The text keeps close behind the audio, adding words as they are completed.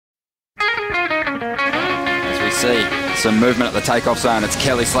see some movement at the takeoff zone. It's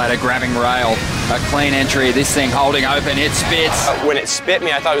Kelly Slater grabbing rail. A clean entry. This thing holding open. It spits. When it spit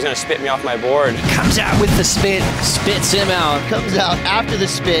me, I thought it was going to spit me off my board. Comes out with the spit, spits him out. Comes out after the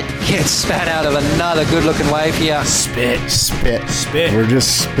spit. Gets spat out of another good-looking wave here. Spit. We're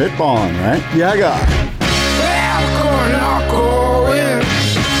just spitballing, right? Yeah, guy.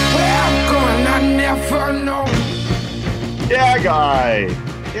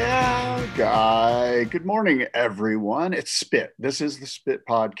 Yeah, guy. Good morning, everyone. It's Spit. This is the Spit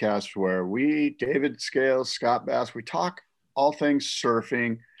podcast where we, David Scales, Scott Bass, we talk all things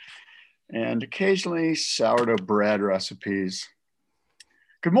surfing and occasionally sourdough bread recipes.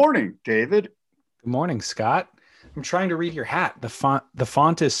 Good morning, David. Good morning, Scott. I'm trying to read your hat. The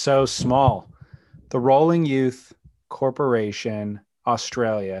font is so small. The Rolling Youth Corporation,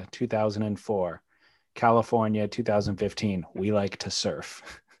 Australia, 2004. California, 2015. We like to surf.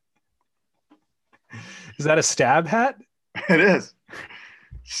 Is that a Stab hat? It is.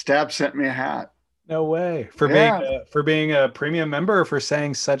 Stab sent me a hat. No way. For being a premium member or for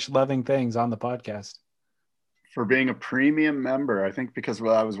saying such loving things on the podcast? For being a premium member. I think because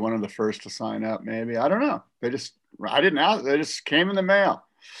I was one of the first to sign up, maybe. I don't know. I didn't ask. They just came in the mail.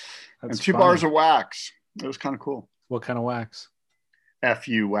 That's and 2 funny. bars of wax. It was kind of cool. What kind of wax?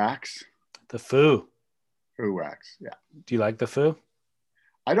 FU wax. The Foo. Foo wax, yeah. Do you like the Foo?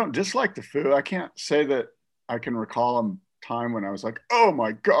 I don't dislike the Foo. I can't say that I can recall a time when I was like, oh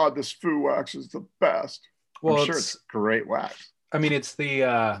my God, this Foo wax is the best. Well, I'm sure it's great wax. I mean, it's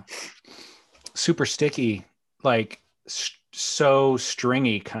the super sticky, like so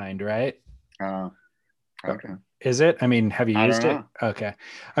stringy kind, right? Okay. Is it? I mean, have you used it? Okay.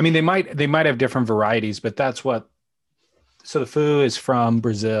 I mean, they might have different varieties, but that's what. So the Foo is from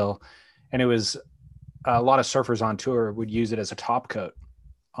Brazil, and it was a lot of surfers on tour would use it as a top coat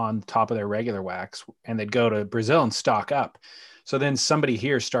on top of their regular wax, and they'd go to Brazil and stock up. So then somebody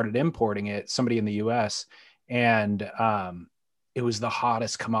here started importing it, somebody in the US, and it was the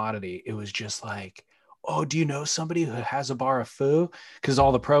hottest commodity. It was just like, oh, do you know somebody who has a bar of Foo? Because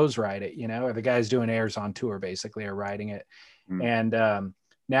all the pros ride it, or the guys doing airs on tour basically are riding it. And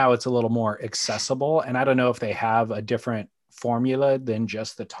now it's a little more accessible. And I don't know if they have a different formula than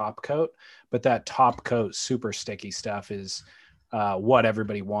just the top coat, but that top coat super sticky stuff is what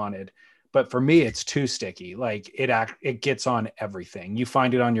everybody wanted. But for me, it's too sticky. Like it gets on everything. You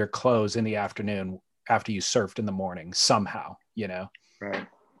find it on your clothes in the afternoon after you surfed in the morning somehow, Right.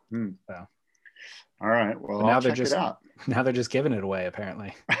 So. All right. Well, now I'll they're check just it out. Now they're just giving it away,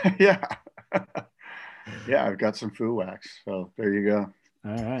 apparently. Yeah. Yeah, I've got some Foo wax. So there you go.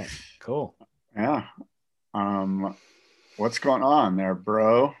 All right. Cool. Yeah. What's going on there,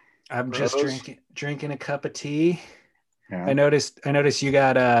 bro? I'm just drinking a cup of tea. Yeah. I noticed you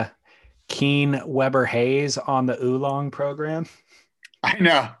got Keen Weber Hayes on the Oolong program. I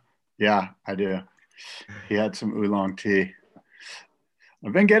know. Yeah, I do. He had some oolong tea.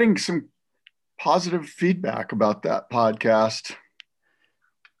 I've been getting some positive feedback about that podcast.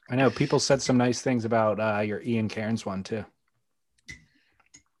 I know people said some nice things about your Ian Cairns one too.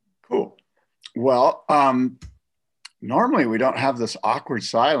 Cool. Well, normally we don't have this awkward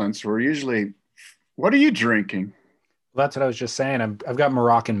silence. We're usually, what are you drinking? Well, that's what I was just saying. I've got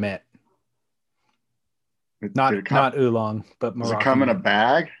Moroccan Mint. Not oolong, but Moroccan. Does it come in a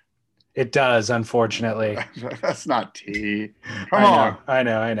bag? It does, unfortunately. That's not tea. Come on. I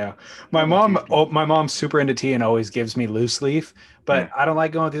know. My mom's super into tea and always gives me loose leaf, but I don't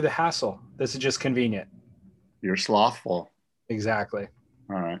like going through the hassle. This is just convenient. You're slothful. Exactly.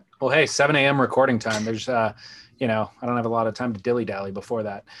 All right. Well, hey, 7 a.m. recording time. There's, I don't have a lot of time to dilly-dally before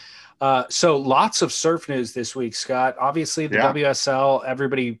that. So lots of surf news this week, Scott. Obviously, the WSL,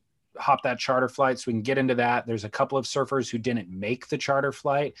 everybody hop that charter flight, so we can get into that. There's a couple of surfers who didn't make the charter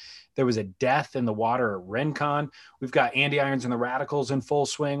flight. There was a death in the water at Rincon. We've got Andy Irons and the Radicals in full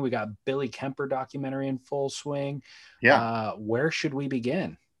swing. We got Billy Kemper documentary in full swing. Yeah. Where should we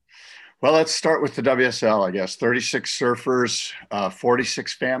begin? Well, let's start with the WSL, I guess. 36 surfers,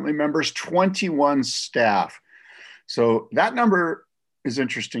 46 family members, 21 staff. So that number is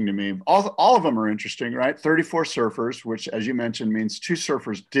interesting to me. All of them are interesting, right? 34 surfers, which, as you mentioned, means 2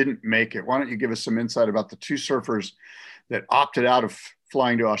 surfers didn't make it. Why don't you give us some insight about the 2 surfers that opted out of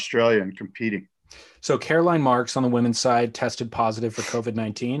flying to Australia and competing? So Caroline Marks on the women's side tested positive for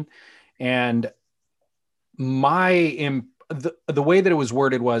COVID-19. And the way that it was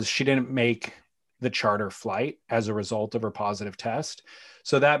worded was she didn't make the charter flight as a result of her positive test.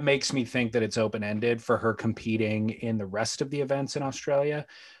 So that makes me think that it's open-ended for her competing in the rest of the events in Australia.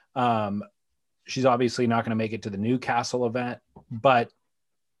 She's obviously not going to make it to the Newcastle event, but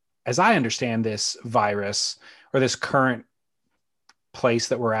as I understand this virus, or this current place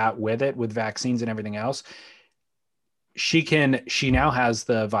that we're at with it, with vaccines and everything else, she now has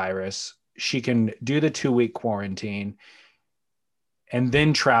the virus. She can do the 2-week quarantine and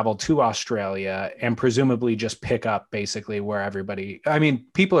then travel to Australia and presumably just pick up basically where everybody, I mean,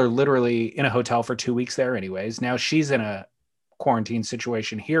 people are literally in a hotel for 2 weeks there anyways. Now she's in a quarantine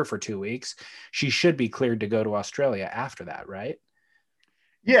situation here for 2 weeks. She should be cleared to go to Australia after that, right?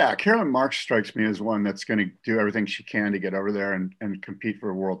 Yeah, Carolyn Marks strikes me as one that's going to do everything she can to get over there and compete for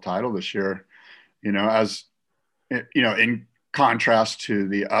a world title this year. As in contrast to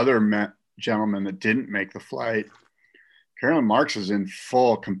the other gentlemen that didn't make the flight, Carolyn Marks is in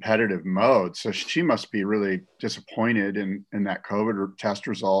full competitive mode. So she must be really disappointed in that COVID test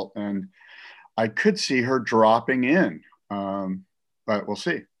result. And I could see her dropping in, but we'll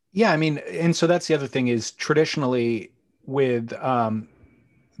see. Yeah, I mean, and so that's the other thing is traditionally with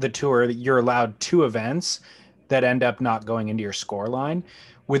the tour, you're allowed 2 events that end up not going into your score line.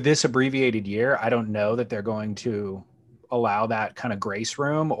 With this abbreviated year, I don't know that they're going to allow that kind of grace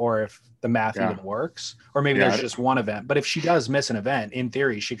room, or if the math even works, or maybe there's just 1 event. But if she does miss an event, in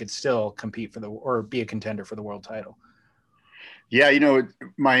theory, she could still compete or be a contender for the world title. Yeah.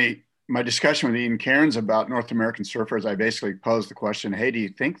 My discussion with Ian Cairns about North American surfers, I basically posed the question, hey, do you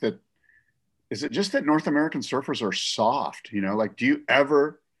think is it just that North American surfers are soft? Do you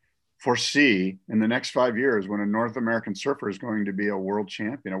ever foresee in the next 5 years when a North American surfer is going to be a world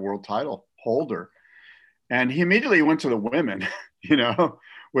champion, a world title holder? And he immediately went to the women,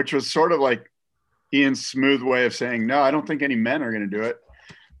 which was sort of like Ian's smooth way of saying, no, I don't think any men are going to do it.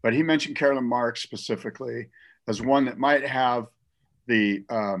 But he mentioned Carolyn Marks specifically as one that might have the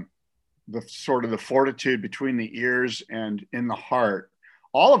sort of the fortitude between the ears and in the heart.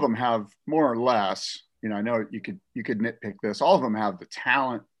 All of them have more or less, I know you could nitpick this. All of them have the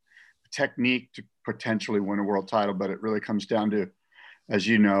talent, the technique to potentially win a world title, but it really comes down to, as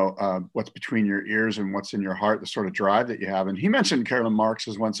you know, what's between your ears and what's in your heart, the sort of drive that you have. And he mentioned Carolyn Marks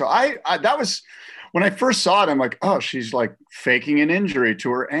as one. So I that was, when I first saw it, I'm like, oh, she's like faking an injury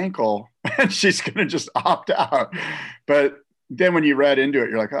to her ankle and she's going to just opt out. But then when you read into it,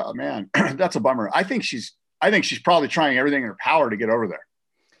 you're like, oh man, that's a bummer. I think she's probably trying everything in her power to get over there.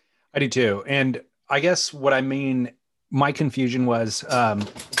 I do too. And I guess what I mean, my confusion was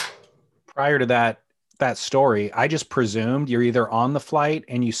prior to that story, I just presumed you're either on the flight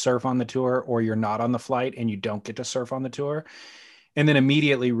and you surf on the tour, or you're not on the flight and you don't get to surf on the tour. And then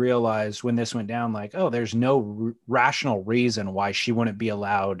immediately realized when this went down, like, oh, there's no rational reason why she wouldn't be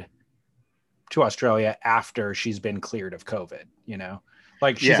allowed to Australia after she's been cleared of COVID,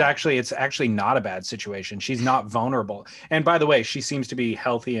 Like it's actually not a bad situation. She's not vulnerable. And by the way, she seems to be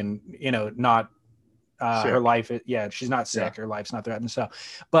healthy and, not her life. She's not sick. Her life's not threatened. So,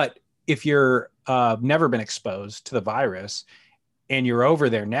 but if you're never been exposed to the virus and you're over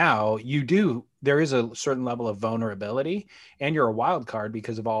there now, there is a certain level of vulnerability, and you're a wild card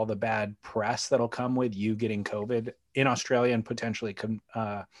because of all the bad press that'll come with you getting COVID in Australia and potentially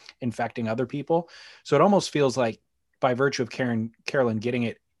infecting other people. So it almost feels like by virtue of Carolyn getting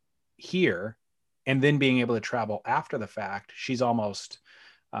it here and then being able to travel after the fact, she's almost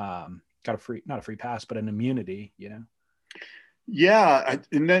got not a free pass, but an immunity, Yeah.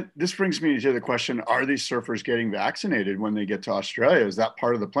 And then this brings me to the question, are these surfers getting vaccinated when they get to Australia? Is that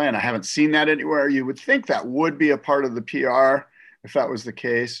part of the plan? I haven't seen that anywhere. You would think that would be a part of the PR if that was the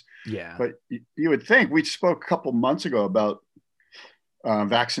case. Yeah. But you would think. We spoke a couple months ago about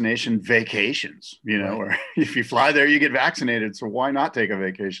vaccination vacations, right, where if you fly there, you get vaccinated. So why not take a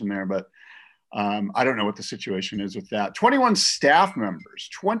vacation there? But I don't know what the situation is with that. 21 staff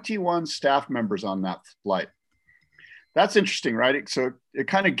members on that flight. That's interesting, right? So it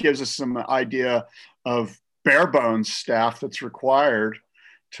kind of gives us some idea of bare bones staff that's required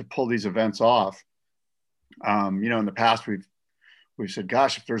to pull these events off. In the past, we've said,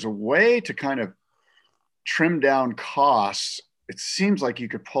 gosh, if there's a way to kind of trim down costs, it seems like you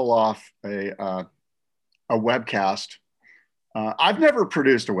could pull off a webcast. I've never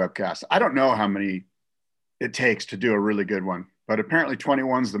produced a webcast. I don't know how many it takes to do a really good one, but apparently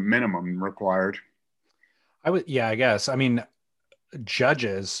 21 is the minimum required. I guess. I mean,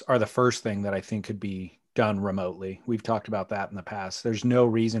 judges are the first thing that I think could be done remotely. We've talked about that in the past. There's no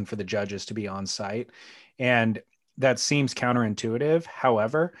reason for the judges to be on site. And that seems counterintuitive.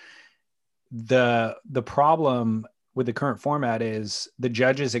 However, the problem with the current format is the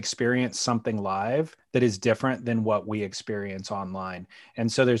judges experience something live that is different than what we experience online.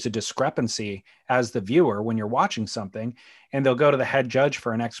 And so there's a discrepancy as the viewer when you're watching something, and they'll go to the head judge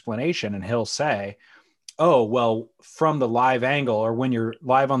for an explanation and he'll say, oh, well, from the live angle, or when you're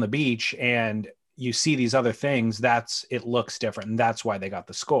live on the beach and you see these other things, it looks different. And that's why they got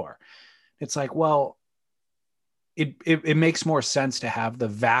the score. It's like, well, it makes more sense to have the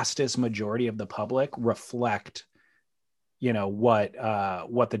vastest majority of the public reflect, what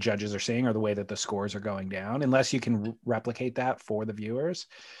the judges are saying or the way that the scores are going down, unless you can replicate that for the viewers.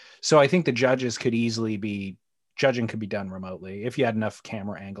 So I think the judges judging could be done remotely if you had enough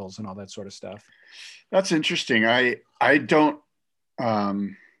camera angles and all that sort of stuff. That's interesting. I don't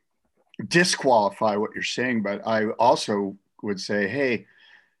disqualify what you're saying, but I also would say, hey,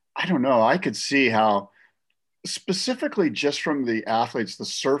 I don't know. I could see how, specifically just from the athletes, the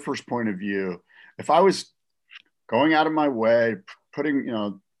surfers' point of view, if I was going out of my way,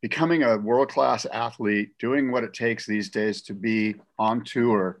 becoming a world-class athlete, doing what it takes these days to be on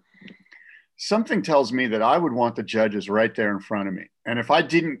tour, something tells me that I would want the judges right there in front of me. And if I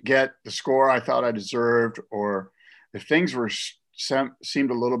didn't get the score I thought I deserved, or if things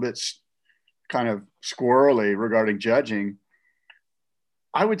seemed a little bit kind of squirrely regarding judging,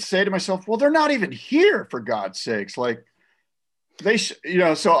 I would say to myself, well, they're not even here, for God's sakes. Like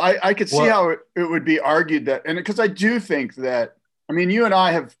so I could see how it would be argued that, and because I do think that, you and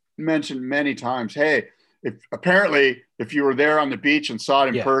I have mentioned many times, hey, if you were there on the beach and saw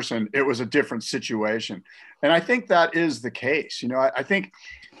it in person, it was a different situation. And I think that is the case. I think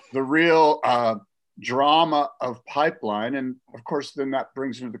the real drama of Pipeline, and of course, then that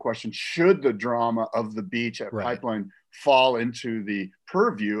brings into the question, should the drama of the beach at Pipeline fall into the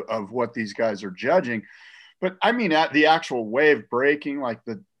purview of what these guys are judging? But at the actual wave breaking, like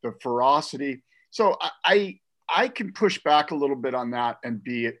the ferocity. So I can push back a little bit on that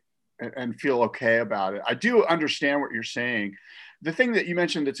and feel okay about it. I do understand what you're saying. The thing that you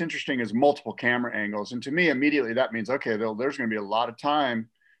mentioned that's interesting is multiple camera angles. And to me, immediately that means, okay, there's going to be a lot of time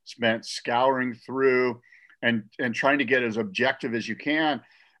spent scouring through and trying to get as objective as you can.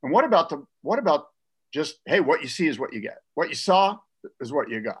 And what about just, hey, what you see is what you get. What you saw is what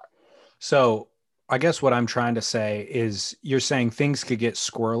you got. So I guess what I'm trying to say is, you're saying things could get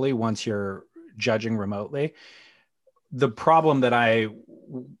squirrely once you're judging remotely. The problem that I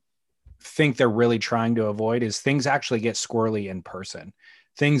think they're really trying to avoid is things actually get squirrely in person.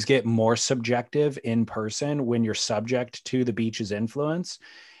 Things get more subjective in person when you're subject to the beach's influence.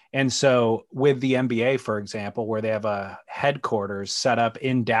 And so with the NBA, for example, where they have a headquarters set up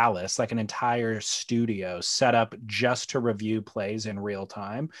in Dallas, like an entire studio set up just to review plays in real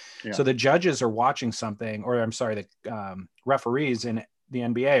time. Yeah. So the judges are watching something, or I'm sorry, the referees in the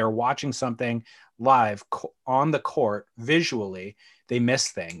NBA are watching something live on the court visually. They miss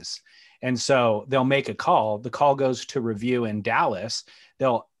things. And so they'll make a call. The call goes to review in Dallas.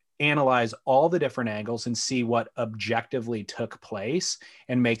 They'll analyze all the different angles and see what objectively took place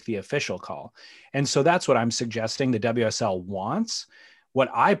and make the official call. And so that's what I'm suggesting the WSL wants.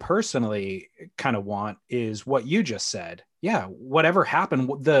 What I personally kind of want is what you just said. Yeah, whatever happened,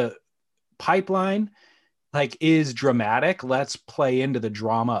 the Pipeline is dramatic. Let's play into the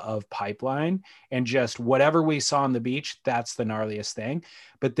drama of Pipeline, and just whatever we saw on the beach, that's the gnarliest thing.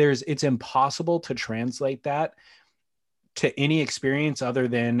 But it's impossible to translate that to any experience other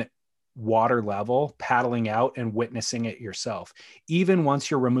than water level, paddling out and witnessing it yourself. Even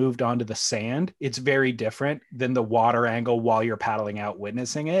once you're removed onto the sand, it's very different than the water angle while you're paddling out,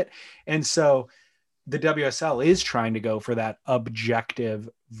 witnessing it. And so the WSL is trying to go for that objective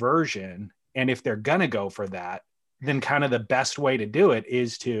version. And if they're going to go for that, then kind of the best way to do it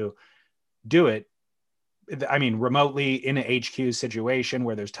is to do it, remotely in an HQ situation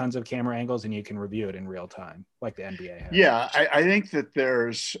where there's tons of camera angles and you can review it in real time, like the NBA has. Yeah, I think that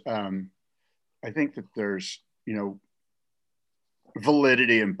there's,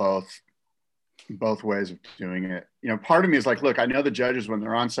 validity in both ways of doing it. Part of me is like, look, I know the judges, when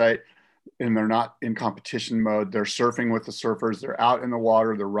they're on site and they're not in competition mode, they're surfing with the surfers, they're out in the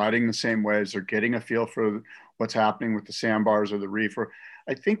water, they're riding the same waves, they're getting a feel for what's happening with the sandbars or the reef.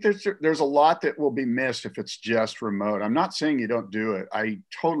 I think there's a lot that will be missed if it's just remote. I'm not saying you don't do it. I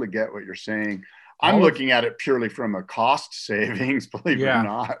totally get what you're saying. I'm looking at it purely from a cost savings, believe it or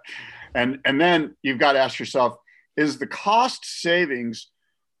not. And then you've got to ask yourself, is the cost savings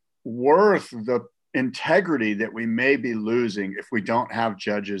worth the integrity that we may be losing if we don't have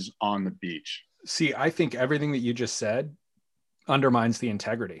judges on the beach? See, I think everything that you just said undermines the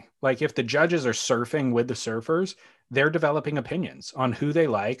integrity. Like, if the judges are surfing with the surfers, they're developing opinions on who they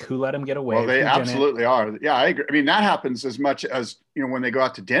like, who let them get away. Well, they absolutely are. Yeah, I agree. That happens as much as, when they go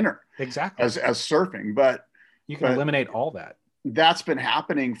out to dinner. Exactly. As surfing, but you can eliminate all that. that's been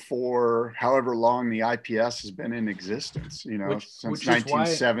happening for however long the IPS has been in existence, since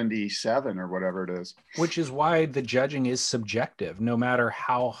 1977 or whatever it is. Which is why the judging is subjective. No matter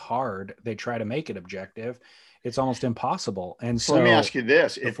how hard they try to make it objective, it's almost impossible. And so let me ask you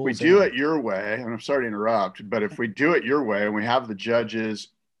this. If we do it your way, and I'm sorry to interrupt, but if we do it your way and we have the judges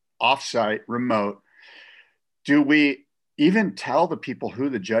offsite, remote, do we even tell the people who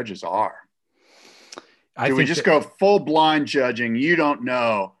the judges are? Do we just go full blind judging? You don't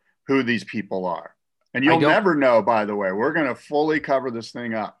know who these people are. And you'll never know, by the way. We're going to fully cover this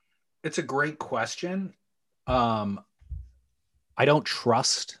thing up. It's a great question. I don't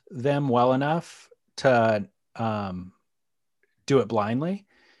trust them well enough to do it blindly.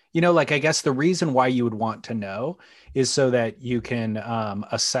 I guess the reason why you would want to know is so that you can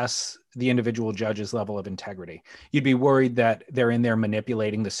assess the individual judge's level of integrity. You'd be worried that they're in there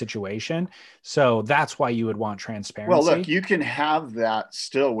manipulating the situation. So that's why you would want transparency. Well, look, you can have that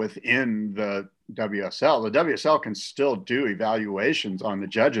still within the WSL. The WSL can still do evaluations on the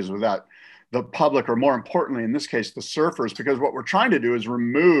judges without the public, or more importantly, in this case, the surfers, because what we're trying to do is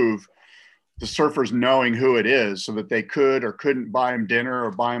remove the surfers knowing who it is so that they could or couldn't buy him dinner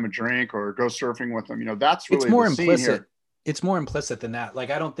or buy him a drink or go surfing with them. That's really it's more implicit. It's more implicit than that. Like,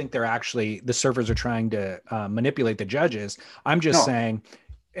 I don't think the surfers are trying to manipulate the judges. I'm just saying,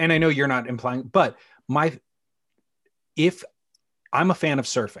 and I know you're not implying, but if I'm a fan of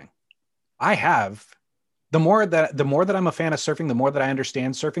surfing, the more that I'm a fan of surfing, the more that I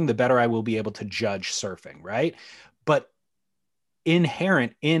understand surfing, the better I will be able to judge surfing. Right. But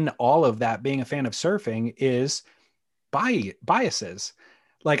inherent in all of that, being a fan of surfing, is biases.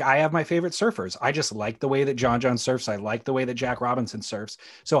 Like, I have my favorite surfers. I just like the way that John surfs. I like the way that Jack Robinson surfs.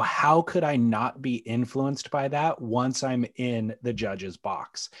 So how could I not be influenced by that once I'm in the judge's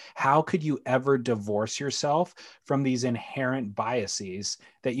box? How could you ever divorce yourself from these inherent biases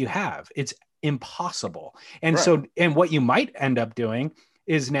that you have? It's impossible. And right. And what you might end up doing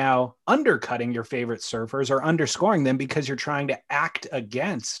is now undercutting your favorite surfers or underscoring them because you're trying to act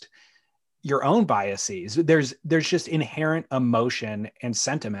against your own biases. There's just inherent emotion and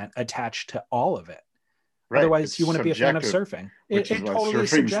sentiment attached to all of it. Right. Otherwise, you wouldn't be a fan of surfing. Which is why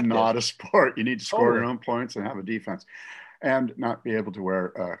surfing's not a sport. You need to score your own points and have a defense, and not be able to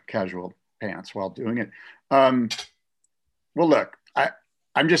wear casual pants while doing it. Well, look,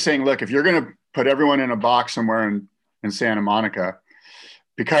 I'm just saying, look, if you're going to put everyone in a box somewhere in Santa Monica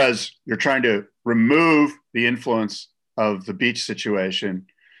because you're trying to remove the influence of the beach situation,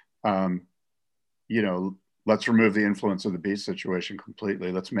 let's remove the influence of the beach situation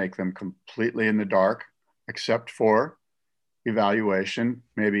completely. Let's make them completely in the dark, except for evaluation,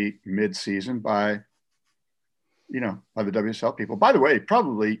 maybe mid-season by the WSL people. By the way,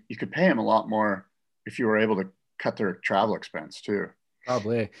 probably you could pay them a lot more if you were able to cut their travel expense too.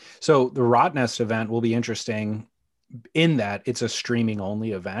 Probably. So the Rottnest event will be interesting in that it's a streaming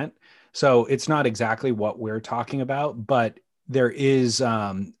only event. So it's not exactly what we're talking about, but there is,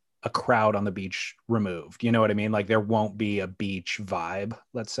 a crowd on the beach removed. You know what I mean? Like, there won't be a beach vibe,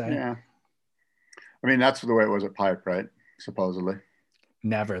 let's say. Yeah. I mean, that's the way it was at Pipe, right? Supposedly.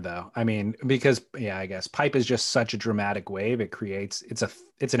 Never, though. I mean, because I guess Pipe is just such a dramatic wave. It creates,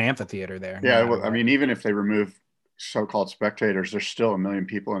 it's an amphitheater there. Yeah. Well, I mean, even if they remove so-called spectators, there's still 1 million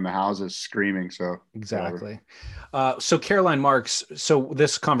people in the houses screaming. So exactly. So Caroline Marks, so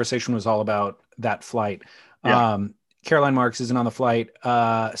this conversation was all about that flight. Yeah. Caroline Marks isn't on the flight.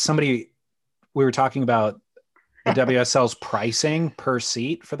 We were talking about the WSL's pricing per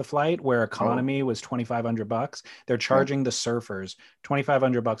seat for the flight, where economy was $2,500. They're charging the surfers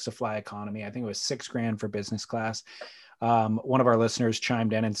 $2,500 to fly economy. I think it was $6,000 for business class. One of our listeners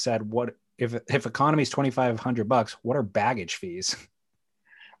chimed in and said, "What if economy is $2,500? What are baggage fees?"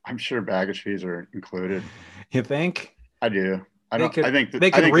 I'm sure baggage fees are included. You think? I do. I think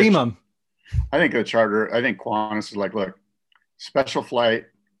they could ream them. I think the charter, I think Qantas is like, look, special flight.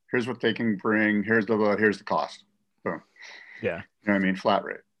 Here's what they can bring. Here's the cost. Boom. Yeah. You know what I mean? Flat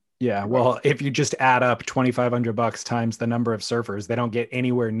rate. Yeah. Well, if you just add up $2,500 times the number of surfers, they don't get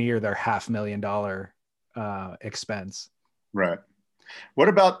anywhere near their $500,000 expense. Right. What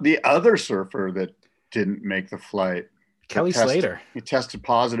about the other surfer that didn't make the flight? Kelly Slater. He tested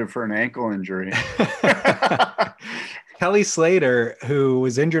positive for an ankle injury. Kelly Slater, who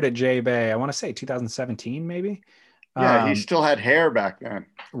was injured at J Bay, I want to say 2017, maybe. Yeah, he still had hair back then.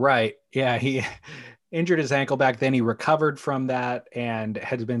 Right. Yeah, he injured his ankle back then. He recovered from that and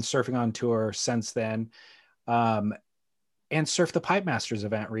has been surfing on tour since then, and surfed the Pipe Masters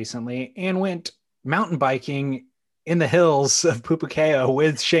event recently, and went mountain biking in the hills of Pupukea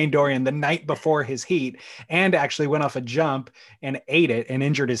with Shane Dorian the night before his heat, and actually went off a jump and ate it and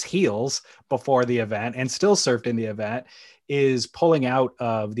injured his heels before the event and still surfed in the event, is pulling out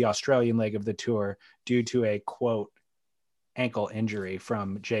of the Australian leg of the tour due to a quote ankle injury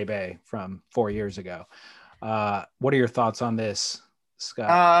from J-Bay from 4 years ago. What are your thoughts on this,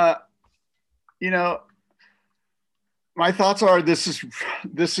 Scott? My thoughts are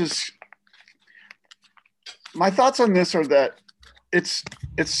my thoughts on this are that it's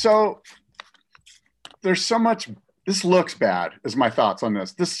so, there's so much, this looks bad is my thoughts on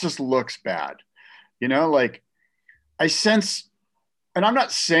this. This just looks bad. Like I sense, and I'm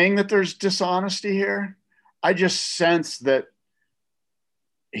not saying that there's dishonesty here. I just sense that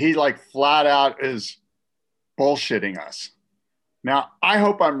he like flat out is bullshitting us. Now, I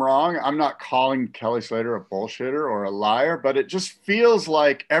hope I'm wrong. I'm not calling Kelly Slater a bullshitter or a liar, but it just feels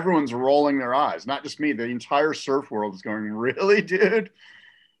like everyone's rolling their eyes. Not just me. The entire surf world is going, really, dude?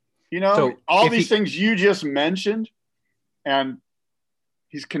 So all these things you just mentioned, and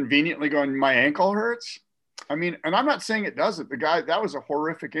he's conveniently going, my ankle hurts. I mean, and I'm not saying it doesn't. The guy, that was a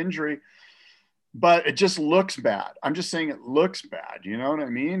horrific injury, but it just looks bad. I'm just saying it looks bad. You know what I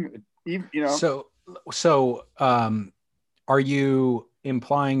mean? So, are you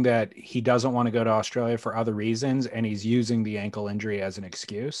implying that he doesn't want to go to Australia for other reasons and he's using the ankle injury as an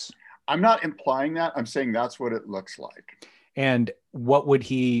excuse? I'm not implying that. I'm saying that's what it looks like. And what would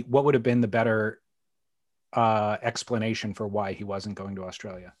have been the better explanation for why he wasn't going to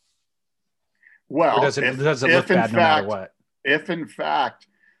Australia? Well, or does it look bad no matter what? If in fact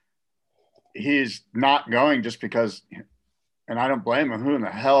he's not going just because, and I don't blame him, who in the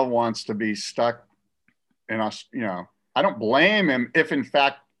hell wants to be stuck in us, I don't blame him if in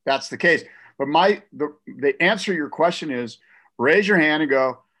fact that's the case. But the answer to your question is raise your hand and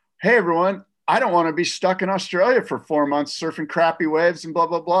go, hey everyone, I don't want to be stuck in Australia for 4 months surfing crappy waves and blah,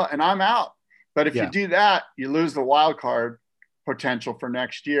 blah, blah. And I'm out. But if you do that, you lose the wild card potential for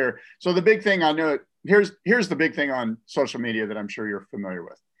next year. So the big thing I know, here's the big thing on social media that I'm sure you're familiar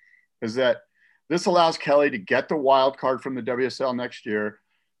with, is that this allows Kelly to get the wild card from the WSL next year.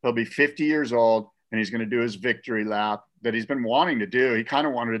 He'll be 50 years old. And he's going to do his victory lap that he's been wanting to do. He kind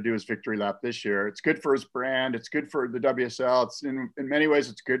of wanted to do his victory lap this year. It's good for his brand. It's good for the WSL. It's in many ways,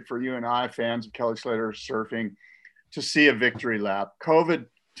 it's good for you and I, fans of Kelly Slater surfing, to see a victory lap. COVID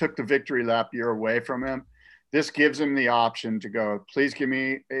took the victory lap year away from him. This gives him the option to go, please give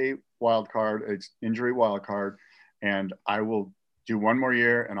me a wild card, an injury wild card, and I will do one more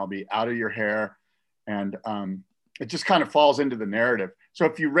year and I'll be out of your hair. And it just kind of falls into the narrative. So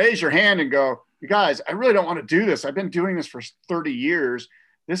if you raise your hand and go, you guys, I really don't want to do this. I've been doing this for 30 years.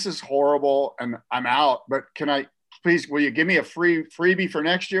 This is horrible and I'm out, but will you give me a freebie for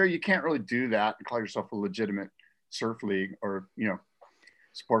next year? You can't really do that and call yourself a legitimate surf league or,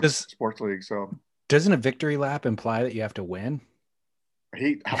 sports league. So doesn't a victory lap imply that you have to win?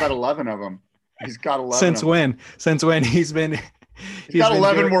 How about 11 of them? He's got 11. Since when he's got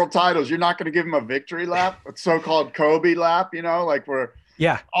 11 world titles. You're not going to give him a victory lap, a so-called Kobe lap, like where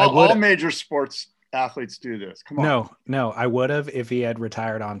all major sports athletes do this. Come on. No, I would have if he had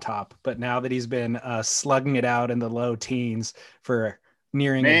retired on top. But now that he's been slugging it out in the low teens for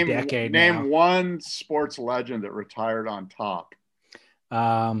nearing a decade now. Name one sports legend that retired on top.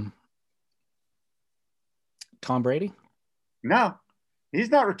 Tom Brady? No, he's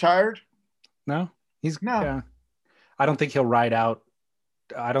not retired. No, Yeah. I don't think he'll ride out.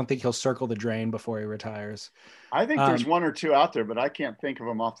 I don't think he'll circle the drain before he retires. I think there's one or two out there, but I can't think of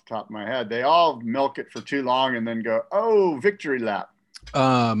them off the top of my head. They all milk it for too long and then go, oh, victory lap.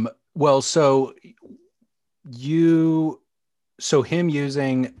 Well, so him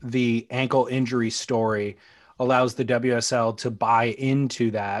using the ankle injury story allows the WSL to buy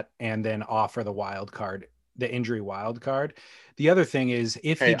into that and then offer the wild card, the injury wild card. The other thing is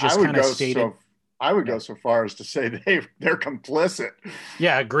if he just kind of stated... I would go so far as to say they're complicit.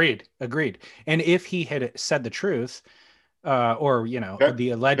 Yeah, agreed. And if he had said the truth, or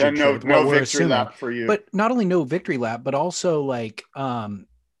the alleged truth, no victory lap for you. But not only no victory lap, but also like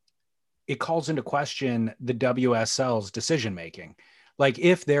it calls into question the WSL's decision making. Like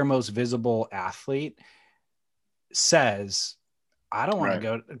if their most visible athlete says, "I don't want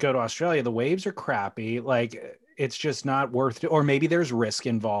to go to Australia. The waves are crappy." Like. It's just not worth it. Or maybe there's risk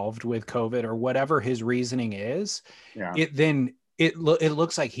involved with COVID or whatever his reasoning is. Yeah. It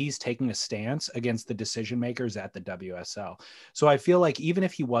looks like he's taking a stance against the decision makers at the WSL. So I feel like even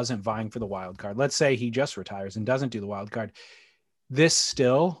if he wasn't vying for the wild card, let's say he just retires and doesn't do the wild card, this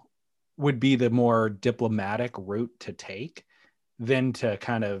still would be the more diplomatic route to take than to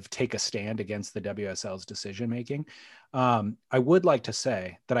kind of take a stand against the WSL's decision making. I would like to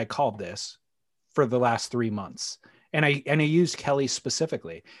say that I called this for the last 3 months, and I used Kelly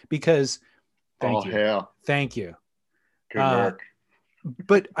specifically because thank you. Good work.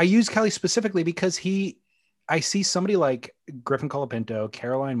 But I use Kelly specifically because I see somebody like Griffin Colapinto,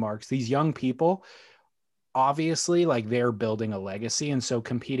 Caroline Marks, these young people, obviously like they're building a legacy. And so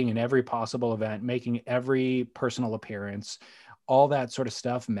competing in every possible event, making every personal appearance, all that sort of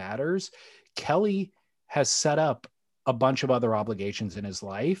stuff matters. Kelly has set up a bunch of other obligations in his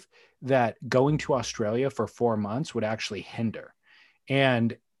life that going to Australia for 4 months would actually hinder.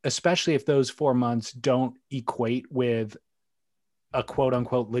 And especially if those 4 months don't equate with a quote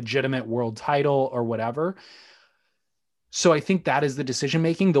unquote legitimate world title or whatever. So I think that is the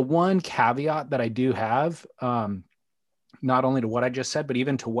decision-making. The one caveat that I do have, not only to what I just said, but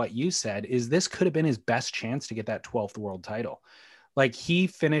even to what you said, is this could have been his best chance to get that 12th world title. Like, he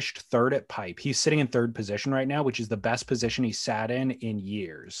finished third at Pipe. He's sitting in third position right now, which is the best position he's sat in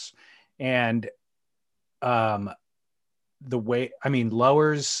years. And the way, I mean,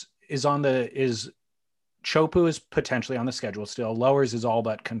 Lowers Chopu is potentially on the schedule still. Lowers is all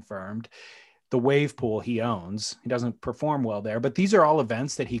but confirmed. The wave pool he owns. He doesn't perform well there, but these are all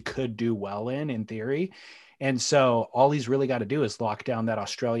events that he could do well in theory. And so all he's really got to do is lock down that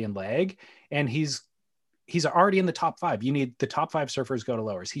Australian leg, and he's already in the top 5. You need the top 5 surfers go to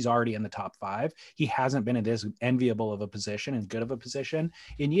Lowers. He's already in the top 5. He hasn't been in this enviable of a position and good of a position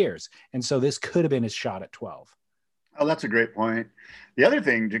in years. And so this could have been his shot at 12. Oh, that's a great point. The other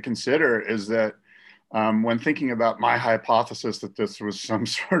thing to consider is that when thinking about my hypothesis that this was some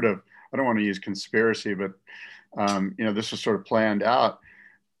sort of, I don't want to use conspiracy, but this was sort of planned out,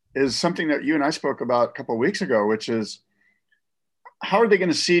 is something that you and I spoke about a couple of weeks ago, which is, how are they going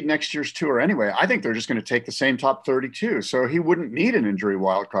to seed next year's tour anyway? I think they're just going to take the same top 32. So he wouldn't need an injury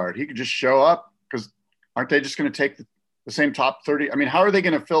wild card. He could just show up, because aren't they just going to take the same top 30? I mean, how are they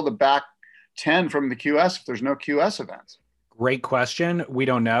going to fill the back 10 from the QS if there's no QS events? Great question. We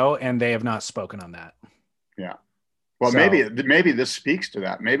don't know, and they have not spoken on that. Yeah. Well, so, maybe this speaks to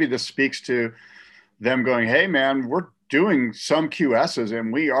that. Maybe this speaks to them going, hey, man, we're doing some QSs,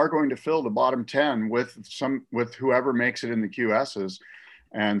 and we are going to fill the bottom 10 with whoever makes it in the QSs.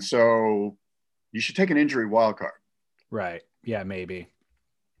 And so you should take an injury wild card. Right. Yeah, maybe.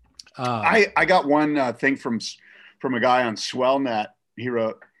 I got one thing from a guy on SwellNet. He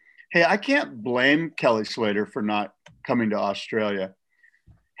wrote, hey, I can't blame Kelly Slater for not coming to Australia.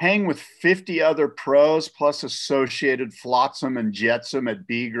 Hang with 50 other pros plus associated flotsam and jetsam at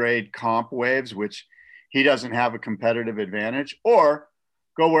B grade comp waves, which he doesn't have a competitive advantage, or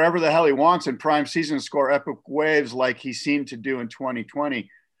go wherever the hell he wants in prime season and score epic waves like he seemed to do in 2020.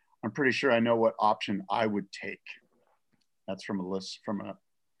 I'm pretty sure I know what option I would take. That's from a list from a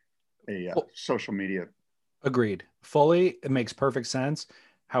social media. Agreed. Fully. It makes perfect sense.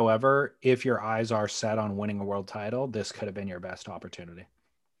 However, if your eyes are set on winning a world title, this could have been your best opportunity.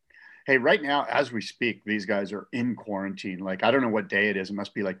 Hey, right now, as we speak, these guys are in quarantine. Like, I don't know what day it is. It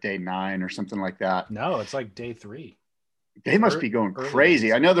must be like day 9 or something like that. No, it's like day 3. They must be going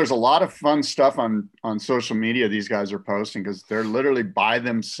crazy. I know there's a lot of fun stuff on social media these guys are posting, because they're literally by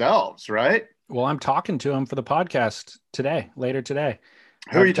themselves, right? Well, I'm talking to them for the podcast later today.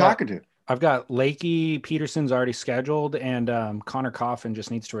 Who are you talking to? I've got Lakey Peterson's already scheduled, and Connor Coffin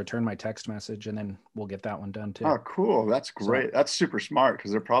just needs to return my text message, and then we'll get that one done too. Oh, cool. That's great. So, that's super smart,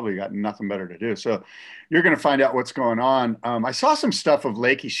 because they're probably got nothing better to do. So you're going to find out what's going on. I saw some stuff of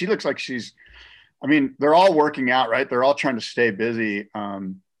Lakey. She looks like they're all working out, right? They're all trying to stay busy.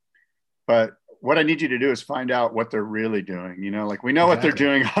 But what I need you to do is find out what they're really doing. Like, we know what they're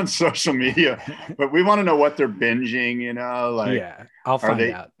doing on social media, but we want to know what they're binging, yeah, I'll find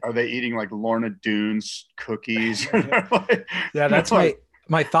out. Are they eating like Lorna Doones cookies? Yeah, that's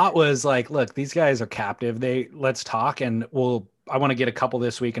my thought was like, look, these guys are captive. Let's talk, and I want to get a couple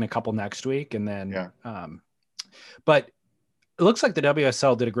this week and a couple next week. And then, but it looks like the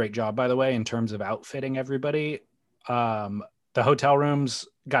WSL did a great job, by the way, in terms of outfitting everybody. The hotel rooms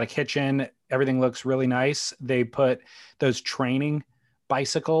got a kitchen. Everything looks really nice. They put those training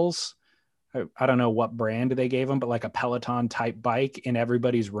bicycles. I don't know what brand they gave them, but like a Peloton type bike in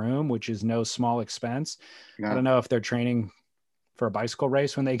everybody's room, which is no small expense. Yeah. I don't know if they're training for a bicycle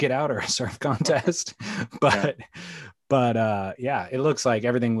race when they get out or a surf contest, but it looks like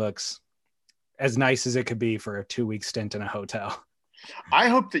everything looks as nice as it could be for a 2-week stint in a hotel. I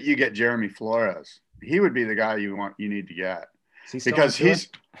hope that you get Jeremy Flores. He would be the guy you need to get. Because he's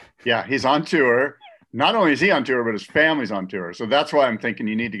on tour. Not only is he on tour, but his family's on tour. So that's why I'm thinking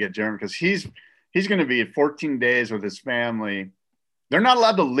you need to get Jeremy, because he's going to be at 14 days with his family they're not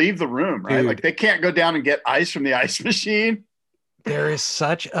allowed to leave the room, right? Dude. Like they can't go down and get ice from the ice machine. There is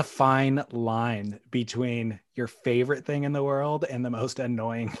such a fine line between your favorite thing in the world and the most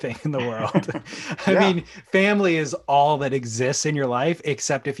annoying thing in the world. I mean, family is all that exists in your life,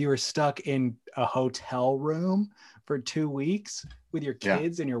 except if you were stuck in a hotel room for 2 weeks with your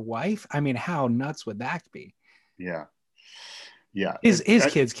kids and your wife. I mean, how nuts would that be? Yeah. Yeah. His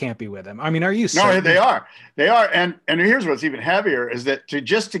kids can't be with him. I mean, are you certain? No, they are. And here's what's even heavier is that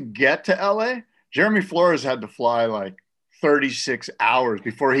to get to LA, Jeremy Flores had to fly like 36 hours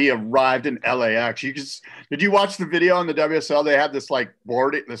before he arrived in LAX. Did you watch the video on the WSL? They had this like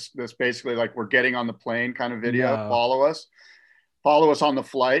board, this basically like we're getting on the plane kind of video. No. Follow us on the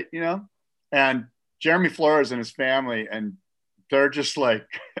flight, you know? And Jeremy Flores and his family, and they're just like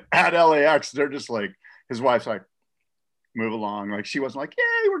at LAX, they're just like, his wife's like, move along. Like she wasn't like,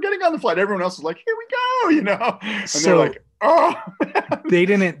 yay, we're getting on the flight. Everyone else is like, here we go, you know? And they're like, oh. They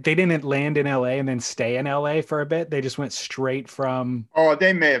didn't land in LA and then stay in LA for a bit. They just went straight from. Oh,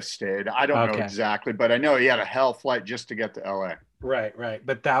 they may have stayed. I don't know exactly, but I know he had a hell flight just to get to LA. Right.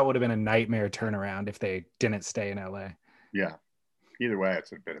 But that would have been a nightmare turnaround if they didn't stay in LA. Yeah. Either way,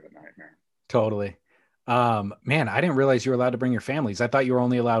 it's a bit of a nightmare. Totally. Man, I didn't realize you were allowed to bring your families. I thought you were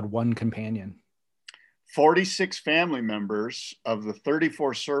only allowed one companion. 46 family members of the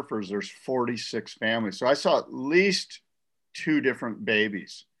 34 surfers. There's 46 families. So I saw at least 2 different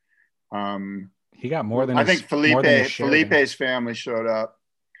babies. He got more than I think Felipe's family showed up,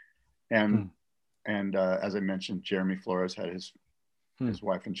 and as I mentioned, Jeremy Flores had his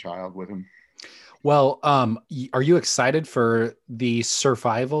wife and child with him. Well, are you excited for the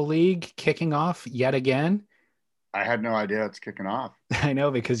Survival League kicking off yet again? I had no idea it's kicking off. I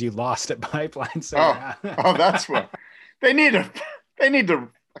know, because you lost at Pipeline. So that's what they need to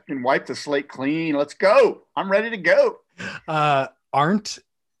fucking wipe the slate clean. Let's go. I'm ready to go. I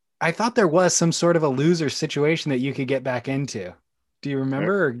thought there was some sort of a loser situation that you could get back into. Do you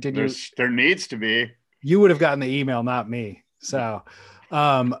remember? Or did you? There needs to be. You would have gotten the email, not me. So, do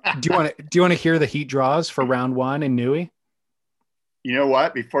you want to hear the heat draws for round 1 in Newey? You know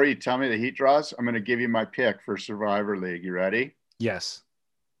what? Before you tell me the heat draws, I'm going to give you my pick for Survivor League. You ready? Yes.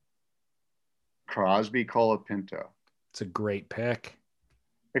 Crosby Colapinto. It's a great pick.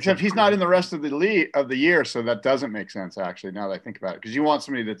 Except he's not in the rest of the year, so that doesn't make sense, actually, now that I think about it. Because you want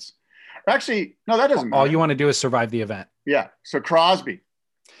somebody that's – actually, no, that doesn't matter. All you want to do is survive the event. Yeah. So Crosby.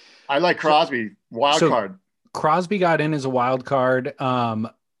 I like Crosby. Wild card. Crosby got in as a wild card.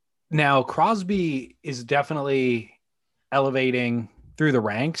 Now, Crosby is definitely – elevating through the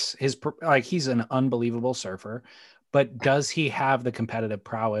ranks. He's an unbelievable surfer, but does he have the competitive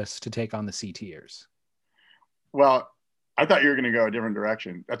prowess to take on the CTers? Well, I thought you were going to go a different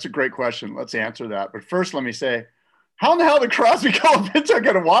direction. That's a great question. Let's answer that. But first, let me say, how in the hell did Crosby Colapinto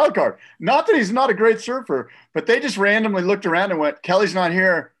get a wild card? Not that he's not a great surfer, but they just randomly looked around and went, Kelly's not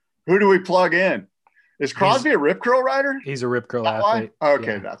here. Who do we plug in? Is Crosby a rip curl rider? He's a rip curl athlete.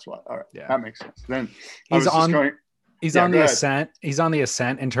 Okay, that's why. All right, that makes sense. Then he's on the ascent. He's on the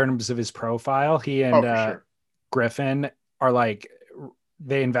ascent in terms of his profile. He and Griffin are like,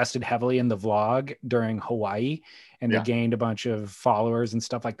 they invested heavily in the vlog during Hawaii, and they gained a bunch of followers and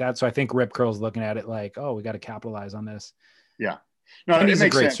stuff like that. So I think Rip Curl's looking at it like, oh, we got to capitalize on this. Yeah. No, it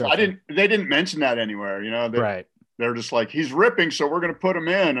makes sense. Surfer. They didn't mention that anywhere, you know. Right. They're just like, he's ripping, so we're going to put him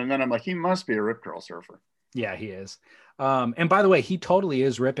in. And then I'm like, he must be a Rip Curl surfer. Yeah, he is. And by the way, he totally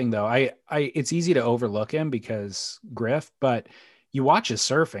is ripping though. It's easy to overlook him because Griff, but you watch his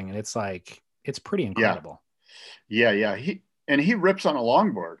surfing and it's like, it's pretty incredible. Yeah. He rips on a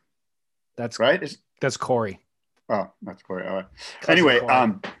longboard. That's right. That's Corey. Oh, that's Corey. All right. Anyway,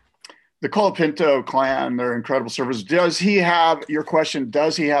 the Colapinto clan, they're incredible surfers. Does he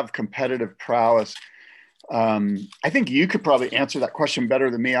have competitive prowess? I think you could probably answer that question better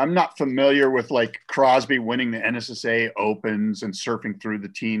than me. I'm not familiar with like Crosby winning the NSSA Opens and surfing through the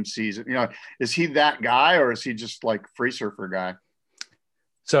team season. You know, is he that guy or is he just like free surfer guy?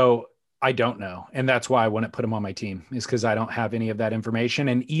 So I don't know. And that's why I wouldn't put him on my team, is because I don't have any of that information.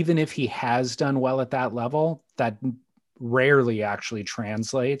 And even if he has done well at that level, that rarely actually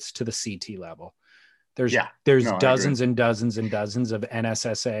translates to the CT level. There's dozens and dozens and dozens of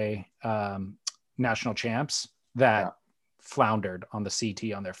NSSA national champs that floundered on the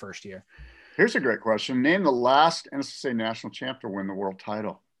CT on their first year. Here's a great question. Name the last NSSA national champ to win the world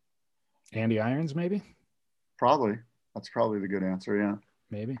title. Andy Irons, maybe? Probably. That's probably the good answer, yeah.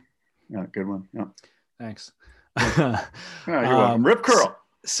 Maybe. Yeah, good one. Yeah. Thanks. You're welcome. Rip Curl.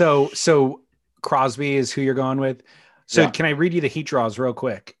 So Crosby is who you're going with. So can I read you the heat draws real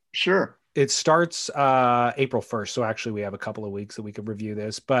quick? Sure. It starts April 1st. So actually we have a couple of weeks that we could review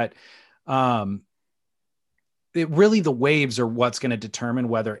this, but the waves are what's going to determine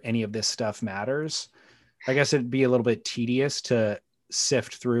whether any of this stuff matters. I guess it'd be a little bit tedious to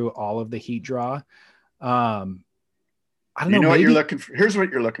sift through all of the heat draw. I don't know. You know what you're looking for? Here's what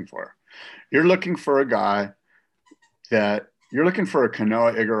you're looking for. You're looking for a guy you're looking for a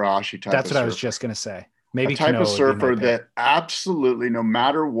Kanoa Igarashi type. That's of what surfer. I was just going to say. Maybe a type Kanoa of surfer that absolutely, no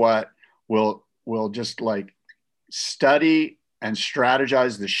matter what, will just like study and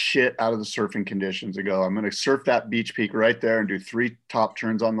strategize the shit out of the surfing conditions and go, I'm going to surf that beach peak right there and do 3 top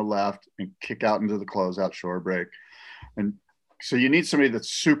turns on the left and kick out into the closeout shore break. And so you need somebody that's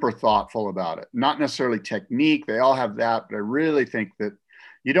super thoughtful about it, not necessarily technique. They all have that, but I really think that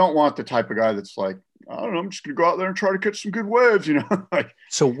you don't want the type of guy that's like, I don't know, I'm just going to go out there and try to catch some good waves, you know? Like,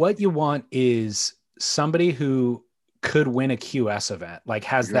 so what you want is somebody who could win a QS event, like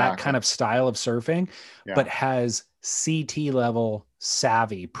has that kind of style of surfing, but has CT level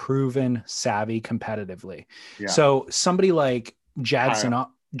proven savvy competitively. Yeah. So somebody like Jadson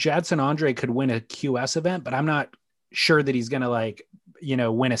Andre could win a QS event, but I'm not sure that he's going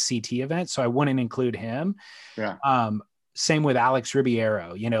to win a CT event. So I wouldn't include him. Yeah. Same with Alex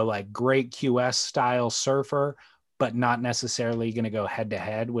Ribeiro, like great QS style surfer, but not necessarily going to go head to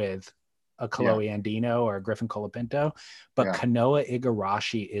head with a Kalohe Andino or a Griffin Colapinto, but Kanoa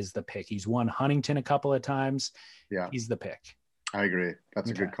Igarashi is the pick. He's won Huntington a couple of times. Yeah. He's the pick. I agree. That's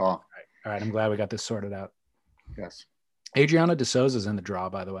a good call. All right. I'm glad we got this sorted out. Yes. Adriano de Souza's in the draw,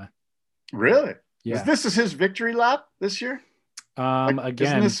 by the way. Really? Yeah. This is his victory lap this year?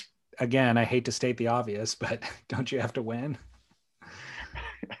 Again, I hate to state the obvious, but don't you have to win?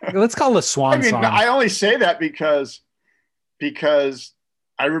 Let's call it a swan song. I only say that because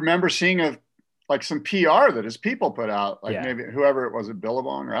I remember seeing some PR that his people put out, maybe whoever it was at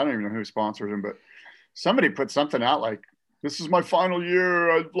Billabong, or I don't even know who sponsors him, but somebody put something out like, this is my final year.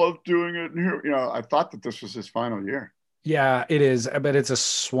 I love doing it. And here, I thought that this was his final year. Yeah, it is. But it's a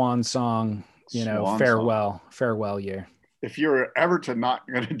swan song, farewell year. If you're ever to not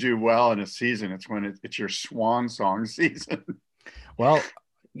going to do well in a season, it's when it's your swan song season. Well,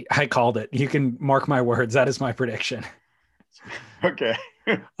 I called it. You can mark my words. That is my prediction. Okay.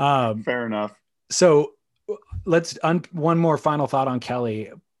 Fair enough. So let's one more final thought on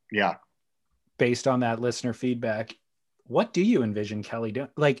Kelly. Yeah. Based on that listener feedback, what do you envision Kelly doing?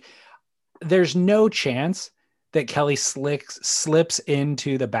 Like, there's no chance that Kelly slips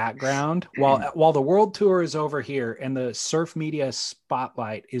into the background while the world tour is over here and the surf media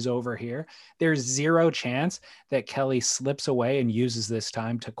spotlight is over here. There's zero chance that Kelly slips away and uses this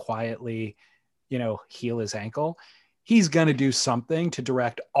time to quietly, heal his ankle. He's going to do something to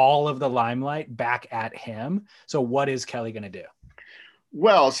direct all of the limelight back at him. So what is Kelly going to do?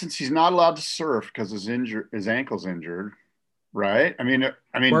 Well, since he's not allowed to surf because his ankle's injured, right? I mean,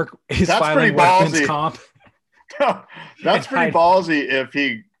 he's that's filing pretty ballsy. Comp. That's pretty ballsy if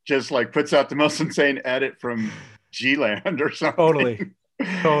he just puts out the most insane edit from G-Land or something.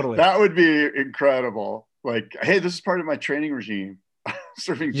 Totally. That would be incredible. Like, hey, this is part of my training regime.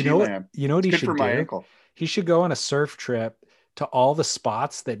 Surfing G-Land. You know what he should do? My ankle. He should go on a surf trip to all the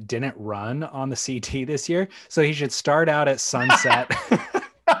spots that didn't run on the CT this year. So he should start out at Sunset.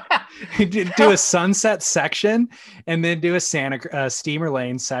 Do a Sunset section and then do a Steamer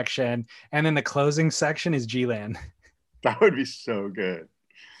Lane section. And then the closing section is G-Land. That would be so good.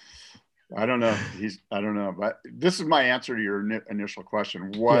 I don't know. But this is my answer to your initial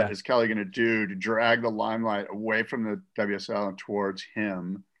question. What is Kelly going to do to drag the limelight away from the WSL and towards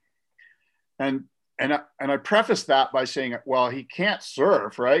him? And I preface that by saying, well, he can't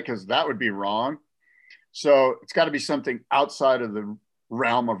surf, right? Because that would be wrong. So it's got to be something outside of the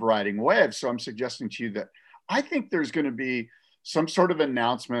realm of riding waves. So I'm suggesting to you that I think there's going to be some sort of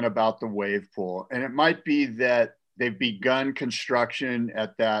announcement about the wave pool. And it might be that they've begun construction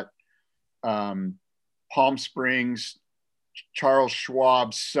at that Palm Springs, Charles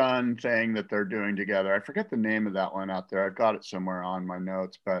Schwab's son thing that they're doing together. I forget the name of that one out there. I've got it somewhere on my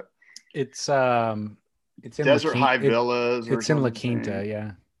notes, but it's in Desert High Villas. It's in La Quinta.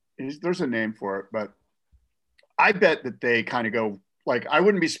 Yeah. There's a name for it, but I bet that they kind of go, I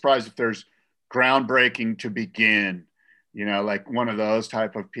wouldn't be surprised if there's groundbreaking to begin, like one of those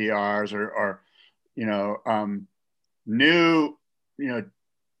type of PRs or new,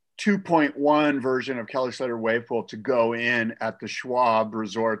 2.1 version of Kelly Slater Wave Pool to go in at the Schwab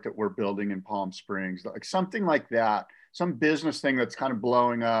resort that we're building in Palm Springs, like something like that, some business thing that's kind of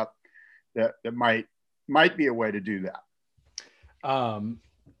blowing up that might be a way to do that.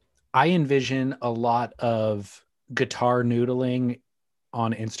 I envision a lot of guitar noodling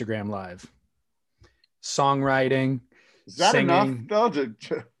on Instagram Live. Songwriting. Is that singing. enough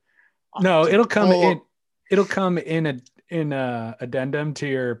though? No, it'll come in. It'll come in a addendum to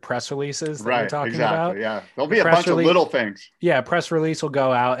your press releases that right, you're talking exactly, about. Yeah, there'll be a bunch of little things. Yeah, press release will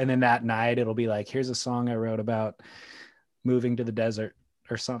go out, and then that night it'll be like, here's a song I wrote about moving to the desert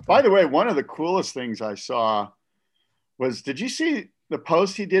or something. By the way, one of the coolest things I saw was, did you see the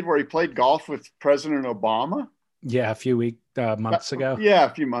post he did where he played golf with President Obama? Yeah, a few months ago. Yeah, a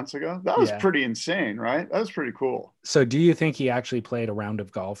few months ago. That was pretty insane, right? That was pretty cool. So do you think he actually played a round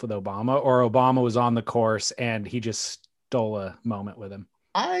of golf with Obama, or Obama was on the course and he just stole a moment with him?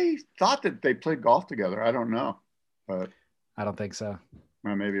 I thought that they played golf together. I don't know, but I don't think so.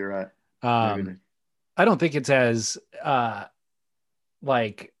 Well, maybe you're right. I don't think it's as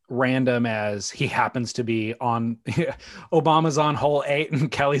like random as he happens to be on Obama's on hole 8 and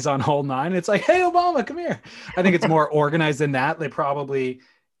Kelly's on hole 9. It's like, hey, Obama, come here. I think it's more organized than that. But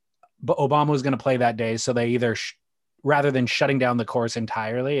Obama was going to play that day. So they either, rather than shutting down the course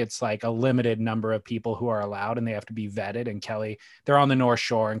entirely, it's like a limited number of people who are allowed and they have to be vetted. And Kelly, they're on the North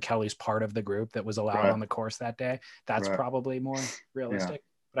Shore and Kelly's part of the group that was allowed on the course that day. That's probably more realistic.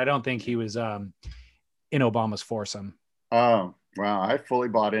 But I don't think he was in Obama's foursome. Oh, wow. I fully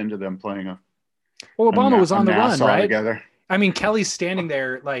bought into them playing Obama was on the run, right? Together. I mean, Kelly's standing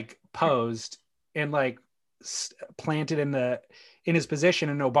there like posed and like planted in his position,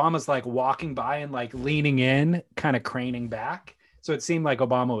 and Obama's like walking by and like leaning in, kind of craning back. So it seemed like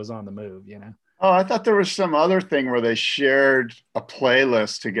Obama was on the move, you know? Oh, I thought there was some other thing where they shared a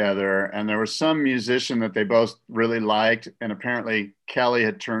playlist together, and there was some musician that they both really liked, and apparently Kelly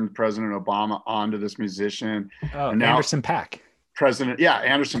had turned President Obama onto this musician. Oh, and now Anderson .Paak.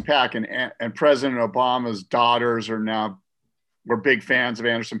 Anderson .Paak and President Obama's daughters were big fans of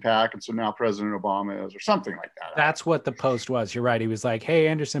Anderson .Paak, and so now President Obama is, or something like that. That's what the post was. You're right. He was like, hey,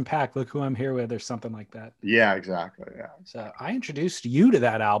 Anderson .Paak, look who I'm here with, or something like that. Yeah, exactly. Yeah. So I introduced you to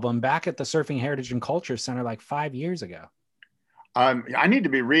that album back at the Surfing Heritage and Culture Center like 5 years ago. I need to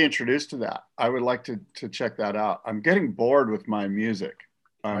be reintroduced to that. I would like to check that out. I'm getting bored with my music.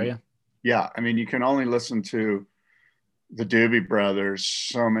 Are you? Yeah. I mean, you can only listen to the Doobie Brothers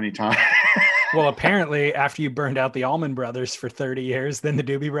so many times. Well, apparently, after you burned out the Allman Brothers for 30 years, then the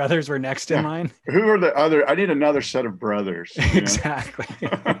Doobie Brothers were next in line. Who are the other? I need another set of brothers. Exactly.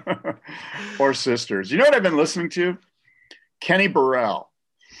 Or sisters. You know what I've been listening to? Kenny Burrell,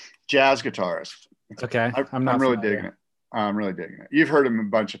 jazz guitarist. Okay. I'm really digging it. I'm really digging it. You've heard him a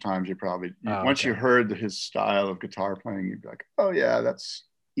bunch of times. Once you heard his style of guitar playing, you'd be like, oh, yeah, that's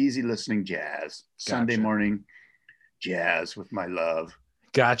easy listening jazz. Gotcha. Sunday morning jazz with my love.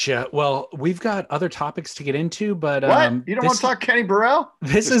 Gotcha. Well, we've got other topics to get into, but what? You don't want to talk Kenny Burrell?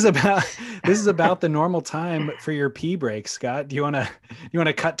 This is about the normal time for your pee break, Scott. Do you want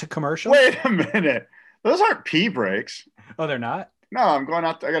to cut to commercial? Wait a minute. Those aren't pee breaks. Oh, they're not? No, I'm going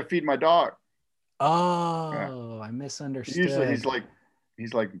out. I got to feed my dog. Oh, yeah. I misunderstood. Usually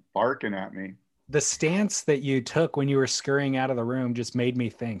he's like barking at me. The stance that you took when you were scurrying out of the room just made me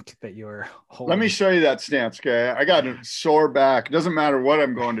think that you were holding. Let me show you that stance, okay? I got a sore back. It doesn't matter what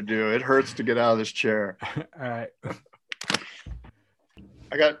I'm going to do. It hurts to get out of this chair. All right.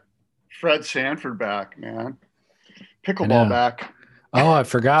 I got Fred Sanford back, man. Pickleball back. Oh, I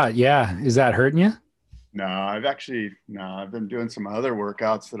forgot. Yeah. Is that hurting you? No, I've been doing some other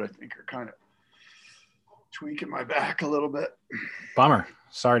workouts that I think are kind of tweaking my back a little bit. Bummer.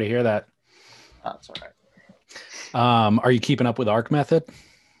 Sorry to hear that. That's all right. Are you keeping up with ARC method?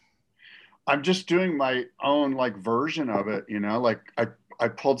 I'm just doing my own version of it, like I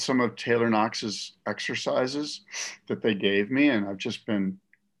pulled some of Taylor Knox's exercises that they gave me, and I've just been,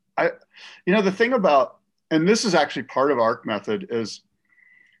 the thing about, and this is actually part of ARC method, is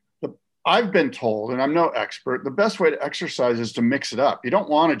I've been told, and I'm no expert, the best way to exercise is to mix it up. You don't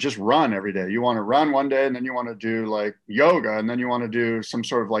want to just run every day. You want to run one day, and then you want to do yoga, and then you want to do some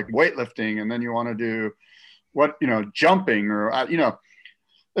sort of weightlifting, and then you want to do jumping, or you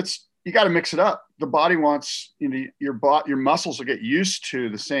got to mix it up. The body wants, your muscles will get used to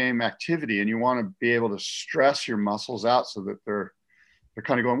the same activity, and you want to be able to stress your muscles out so that they're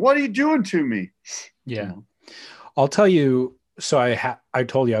kind of going, what are you doing to me? Yeah. I'll tell you. So I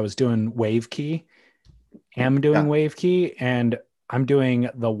told you I was doing Wave Key, Wave Key, and I'm doing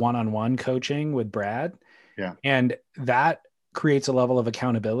the one-on-one coaching with Brad. Yeah. And that creates a level of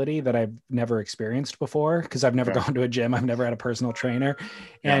accountability that I've never experienced before, because I've never gone to a gym. I've never had a personal trainer.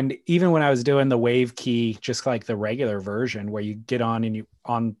 Yeah. And even when I was doing the Wave Key, just like the regular version where you get on and you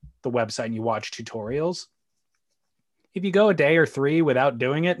on the website and you watch tutorials, if you go a day or 3 without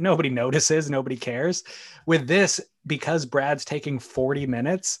doing it, nobody notices, nobody cares. With this, because Brad's taking 40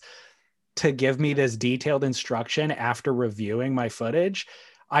 minutes to give me this detailed instruction after reviewing my footage,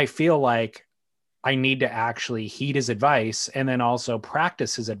 I feel like I need to actually heed his advice and then also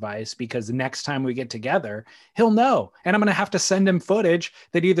practice his advice, because the next time we get together, he'll know. And I'm going to have to send him footage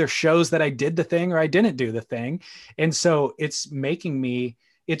that either shows that I did the thing or I didn't do the thing. And so it's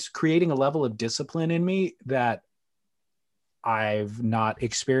creating a level of discipline in me that I've not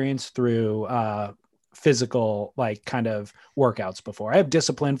experienced through physical, like, kind of workouts before. I have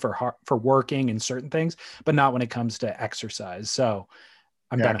discipline for working and certain things, but not when it comes to exercise. So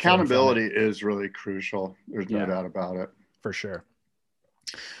accountability is really crucial. There's no doubt about it. For sure.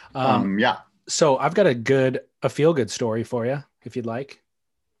 So I've got a feel good story for you, if you'd like.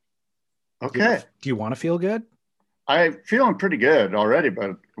 Okay. Do you want to feel good? I'm feeling pretty good already,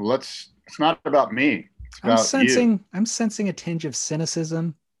 but it's not about me. It's about you. I'm sensing a tinge of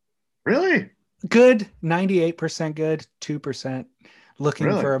cynicism. Really? Good. 98% good. 2% looking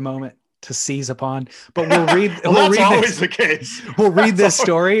for a moment to seize upon. But we'll read. That's always the case. We'll read this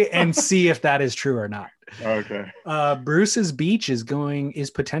story and see if that is true or not. Okay. Bruce's Beach is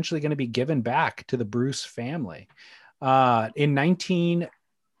potentially going to be given back to the Bruce family. In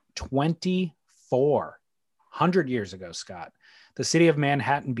 1924, 100 years ago, Scott, the city of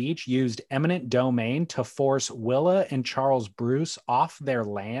Manhattan Beach used eminent domain to force Willa and Charles Bruce off their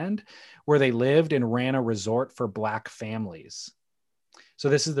land where they lived and ran a resort for Black families. So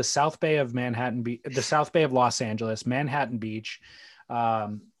this is the South Bay of the South Bay of Los Angeles, Manhattan Beach,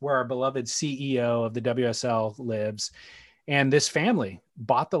 where our beloved CEO of the WSL lives. And this family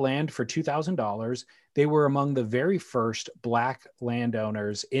bought the land for $2,000. They were among the very first Black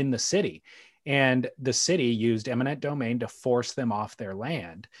landowners in the city. And the city used eminent domain to force them off their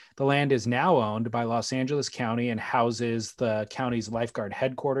land. The land is now owned by Los Angeles County and houses the county's lifeguard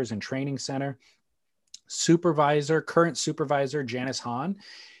headquarters and training center. Current supervisor Janice Hahn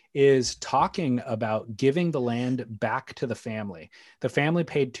is talking about giving the land back to the family. The family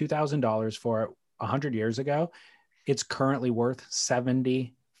paid $2,000 for it 100 years ago. It's currently worth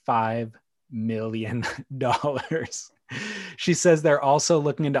 $75 million. She says they're also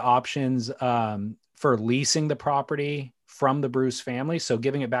looking into options for leasing the property from the Bruce family. So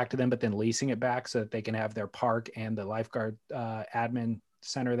giving it back to them, but then leasing it back so that they can have their park and the lifeguard admin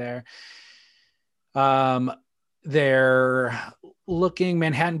center there. They're looking,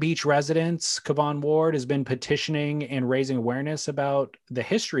 Manhattan Beach residents, Kevon Ward has been petitioning and raising awareness about the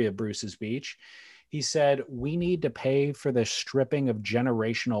history of Bruce's Beach. He said, we need to pay for the stripping of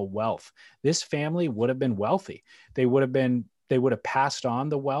generational wealth. This family would have been wealthy. They would have passed on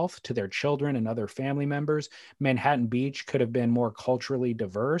the wealth to their children and other family members. Manhattan Beach could have been more culturally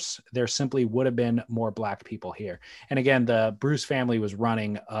diverse. There simply would have been more Black people here. And again, the Bruce family was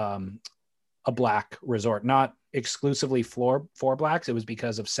running a Black resort, not exclusively for Blacks. It was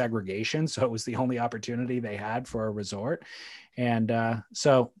because of segregation. So it was the only opportunity they had for a resort. And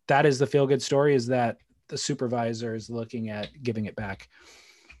so that is the feel good story, is that the supervisor is looking at giving it back.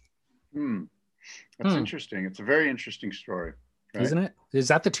 That's interesting. It's a very interesting story. Right? Isn't it? Is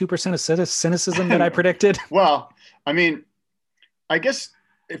that the 2% of cynicism that I predicted? Well, I mean, I guess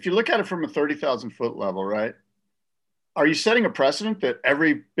if you look at it from a 30,000 foot level, right? Are you setting a precedent that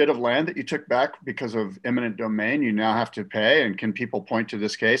every bit of land that you took back because of eminent domain, you now have to pay? And can people point to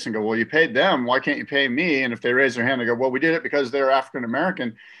this case and go, well, you paid them, why can't you pay me? And if they raise their hand and go, well, we did it because they're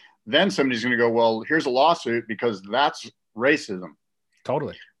African-American, then somebody's going to go, well, here's a lawsuit because that's racism.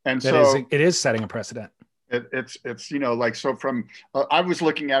 Totally. And so it is setting a precedent. It's, you know, like, so from, I was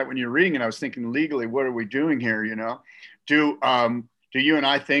looking at it when you were reading and I was thinking legally, what are we doing here? You know, do you and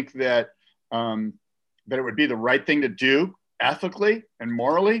I think that it would be the right thing to do ethically and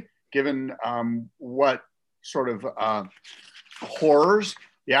morally, given what sort of horrors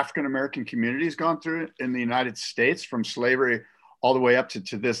the African-American community has gone through in the United States, from slavery all the way up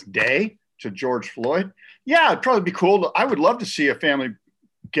to this day, to George Floyd? Yeah, it'd probably be cool. I would love to see a family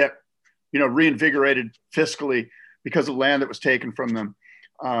get, you know, reinvigorated fiscally because of land that was taken from them.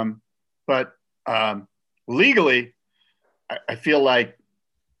 But legally, I feel like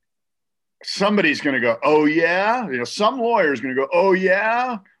somebody's going to go, oh yeah, you know, some lawyer is going to go, oh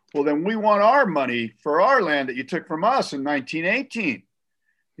yeah, well then we want our money for our land that you took from us in 1918,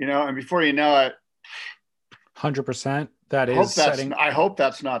 you know, and before you know it, 100%. I hope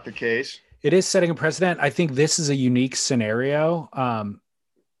that's not the case. It is setting a precedent. I think this is a unique scenario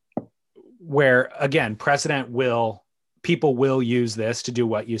where, again, people will use this to do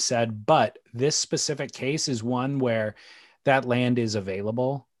what you said, but this specific case is one where that land is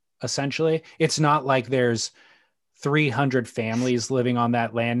available. Essentially, it's not like there's 300 families living on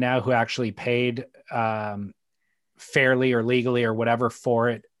that land now who actually paid fairly or legally or whatever for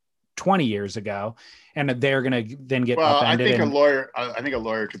it 20 years ago, and they're going to then get upended. I think a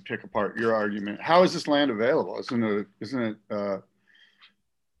lawyer could pick apart your argument. How is this land available?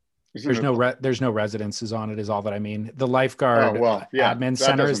 There's no residences on it is all that I mean. The lifeguard admin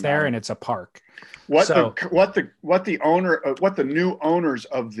center is there, and it's a park. What the new owners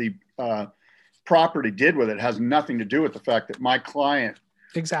of the property did with it has nothing to do with the fact that my client.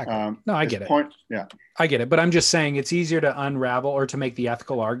 Exactly. No, I get it. Yeah, I get it. But I'm just saying it's easier to unravel or to make the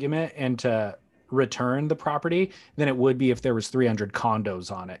ethical argument and to return the property than it would be if there was 300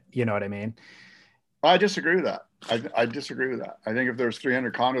 condos on it. You know what I mean? I disagree with that. I disagree with that. I think if there's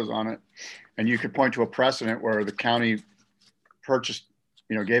 300 condos on it and you could point to a precedent where the county purchased,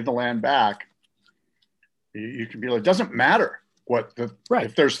 gave the land back, you can be like, it doesn't matter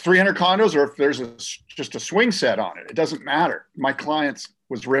if there's 300 condos or if there's just a swing set on it. It doesn't matter. My client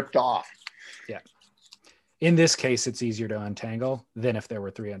was ripped off. Yeah. In this case, it's easier to untangle than if there were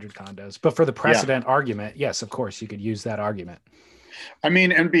 300 condos. But for the precedent argument, yes, of course, you could use that argument. I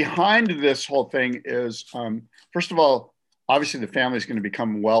mean, and behind this whole thing is, first of all, obviously the family is going to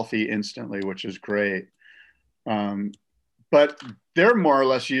become wealthy instantly, which is great. But they're more or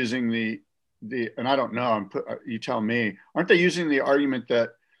less using the and I don't know, you tell me, aren't they using the argument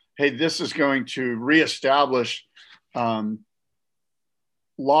that, hey, this is going to reestablish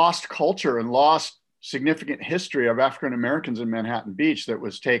lost culture and lost significant history of African Americans in Manhattan Beach that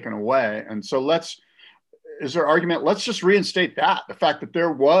was taken away. And so is their argument, let's just reinstate that. The fact that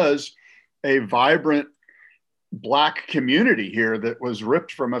there was a vibrant Black community here that was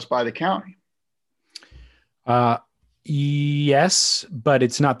ripped from us by the county. Yes, but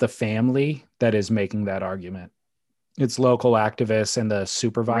it's not the family that is making that argument. It's local activists and the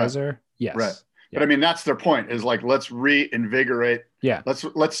supervisor. Right. Yes. Right. Yeah. But I mean, that's their point, is like, let's reinvigorate. Yeah.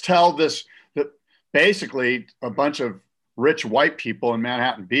 Let's tell this, that basically a bunch of rich white people in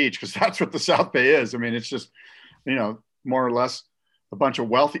Manhattan Beach, because that's what the South Bay is. I mean, it's just, more or less a bunch of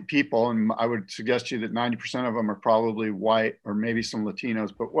wealthy people. And I would suggest to you that 90% of them are probably white, or maybe some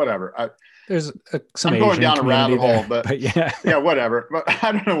Latinos, but whatever. There's some I'm going Asian down a rabbit there, hole, but yeah, whatever. But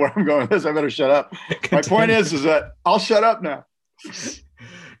I don't know where I'm going with this. I better shut up. My point is that I'll shut up now.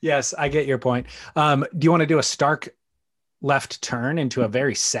 Yes, I get your point. Do you want to do a stark left turn into a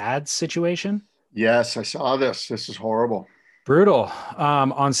very sad situation? Yes, I saw this. This is horrible. Brutal.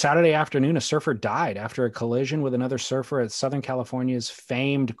 On Saturday afternoon, a surfer died after a collision with another surfer at Southern California's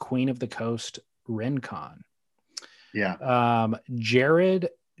famed Queen of the Coast, Rincon. Yeah.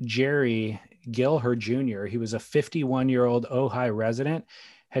 Jerry Gilher Jr., he was a 51-year-old Ojai resident,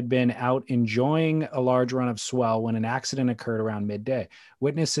 had been out enjoying a large run of swell when an accident occurred around midday.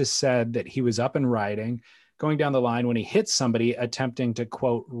 Witnesses said that he was up and riding, going down the line when he hit somebody attempting to,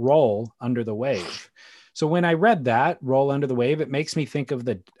 quote, roll under the wave. So when I read that, roll under the wave, it makes me think of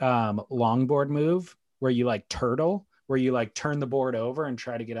the longboard move where you like turtle, where you like turn the board over and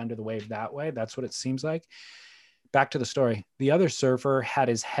try to get under the wave that way. That's what it seems like. Back to the story. The other surfer had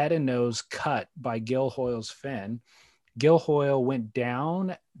his head and nose cut by Guilfoyle's fin. Guilfoyle went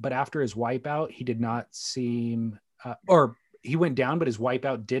down, but after his wipeout, he did not seem, he went down, but his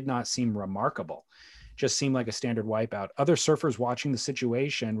wipeout did not seem remarkable. Just seemed like a standard wipeout. Other surfers watching the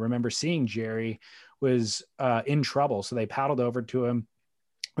situation remember seeing Jerry was in trouble. So they paddled over to him,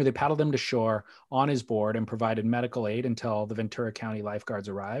 or they paddled him to shore on his board and provided medical aid until the Ventura County lifeguards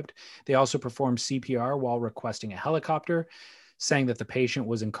arrived. They also performed CPR while requesting a helicopter, saying that the patient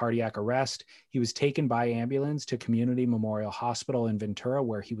was in cardiac arrest. He was taken by ambulance to Community Memorial Hospital in Ventura,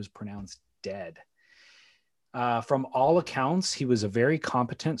 where he was pronounced dead. From all accounts, he was a very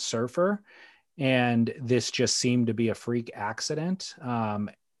competent surfer, and this just seemed to be a freak accident.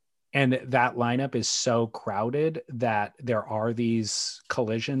 And that lineup is so crowded that there are these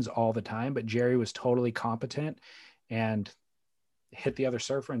collisions all the time, but Jerry was totally competent and hit the other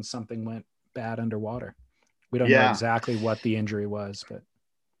surfer and something went bad underwater. We don't know exactly what the injury was, but.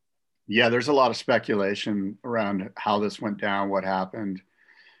 Yeah, there's a lot of speculation around how this went down, what happened.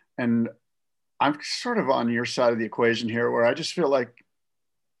 And I'm sort of on your side of the equation here, where I just feel like,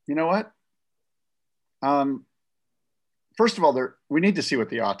 you know what? First of all, we need to see what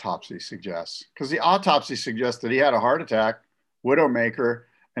the autopsy suggests, because the autopsy suggests that he had a heart attack, widowmaker,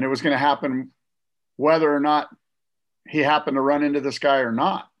 and it was going to happen whether or not he happened to run into this guy or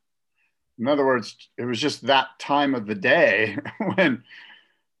not. In other words, it was just that time of the day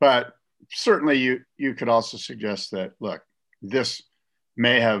but certainly you could also suggest that, look, this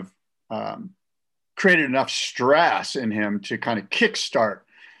may have created enough stress in him to kind of kickstart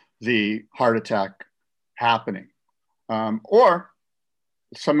the heart attack happening. Or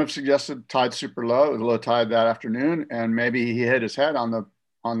some have suggested tide super low. It was low tide that afternoon, and maybe he hit his head on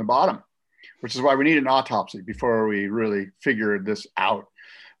the bottom, which is why we need an autopsy before we really figure this out.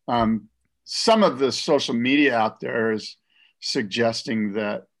 Some of the social media out there is suggesting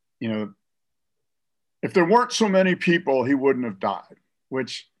that, if there weren't so many people, he wouldn't have died,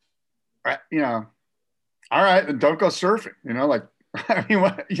 which, all right, then don't go surfing, don't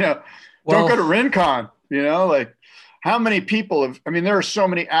go to Rincon, how many people there are so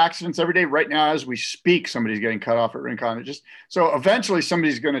many accidents every day right now as we speak. Somebody's getting cut off at Rincon. So eventually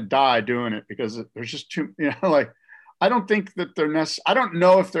somebody's going to die doing it because there's just too, I don't think that I don't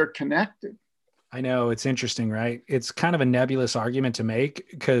know if they're connected. I know, it's interesting, right? It's kind of a nebulous argument to make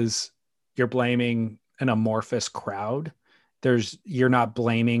because you're blaming an amorphous crowd. You're not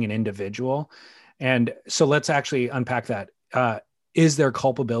blaming an individual. And so let's actually unpack that. Is there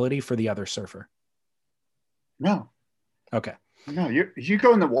culpability for the other surfer? No. Okay. No, you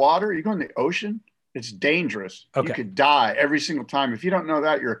go in the water, you go in the ocean, it's dangerous. Okay. You could die every single time. If you don't know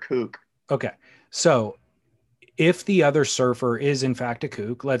that, you're a kook. Okay. So if the other surfer is in fact a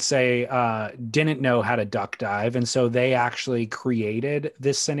kook, let's say didn't know how to duck dive, and so they actually created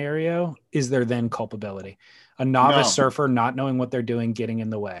this scenario, is there then culpability? A novice surfer not knowing what they're doing, getting in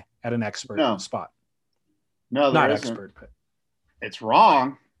the way at an expert spot? No, not isn't. Expert, but it's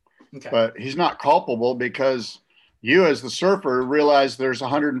wrong. Okay. But he's not culpable because you as the surfer realize there's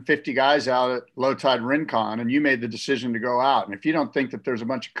 150 guys out at low tide Rincon and you made the decision to go out. And if you don't think that there's a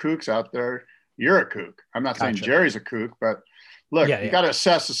bunch of kooks out there, you're a kook. I'm not saying Jerry's a kook, but look, you got to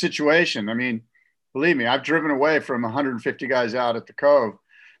assess the situation. Believe me, I've driven away from 150 guys out at the Cove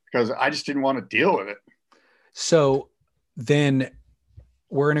because I just didn't want to deal with it. So then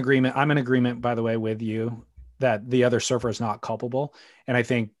we're in agreement. I'm in agreement, by the way, with you that the other surfer is not culpable. And I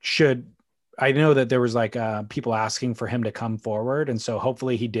think I know that there was people asking for him to come forward. And so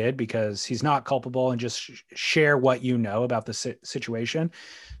hopefully he did, because he's not culpable, and just share what you know about the situation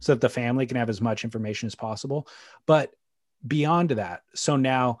so that the family can have as much information as possible. But beyond that, so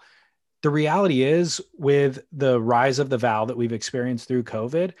now the reality is, with the rise of the Val that we've experienced through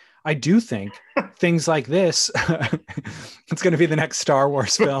COVID, I do think things like this, it's going to be the next Star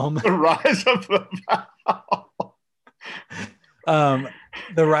Wars film. The rise of the Val.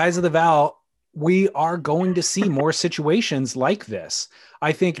 The rise of the Val, we are going to see more situations like this.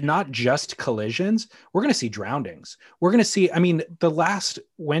 I think not just collisions. We're going to see drownings. We're going to see, the last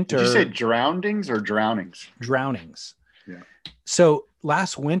winter. Did you say drownings or drownings? Drownings. Yeah. So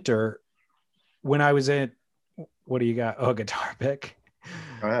last winter, when I was in, what do you got? Oh, guitar pick.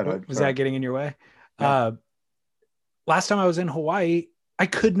 Go ahead. Was that getting in your way? Yeah. Last time I was in Hawaii, I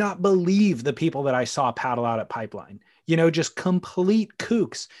could not believe the people that I saw paddle out at Pipeline, just complete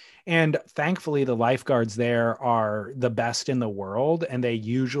kooks. And thankfully the lifeguards there are the best in the world, and they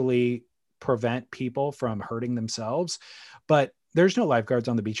usually prevent people from hurting themselves. But there's no lifeguards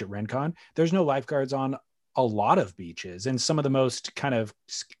on the beach at Rincon. There's no lifeguards on a lot of beaches, and some of the most kind of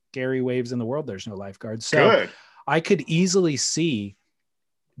scary waves in the world, there's no lifeguards. So good. I could easily see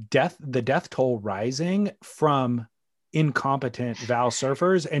the death toll rising from incompetent Val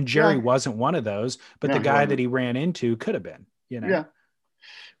surfers, and Jerry wasn't one of those, but the guy that he ran into could have been, Yeah,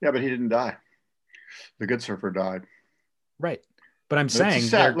 but he didn't die. The good surfer died. Right. But I'm saying,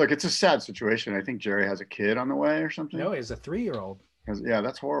 it's a sad situation. I think Jerry has a kid on the way or something. No, he's a 3-year-old. Yeah,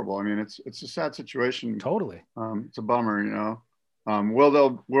 that's horrible. It's a sad situation. Totally. It's a bummer,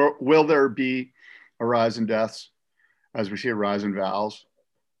 Will there be a rise in deaths as we see a rise in Vals?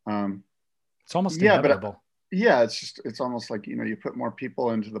 It's almost inevitable. It's almost like, you put more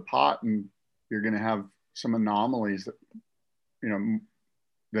people into the pot and you're going to have some anomalies that,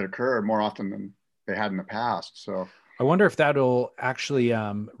 that occur more often than they had in the past. So I wonder if that'll actually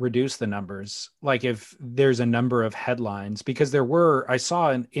reduce the numbers. Like if there's a number of headlines, because I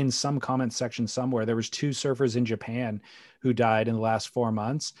saw in some comment section somewhere, there was 2 surfers in Japan who died in the last 4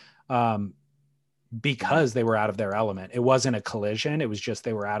 months because they were out of their element. It wasn't a collision. It was just,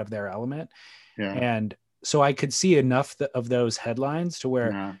 they were out of their element. Yeah. And so I could see enough of those headlines to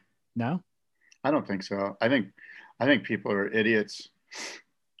where, no, I don't think so. I think people are idiots,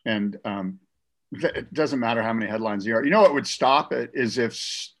 and it doesn't matter how many headlines you are. What would stop it is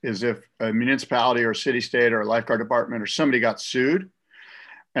if a municipality or a city state or a lifeguard department or somebody got sued,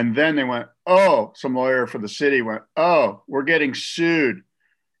 and then they went, some lawyer for the city went, we're getting sued.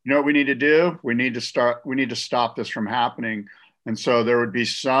 You know what we need to do? We need to stop this from happening. And so there would be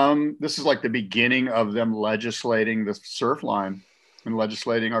this is like the beginning of them legislating the surf line and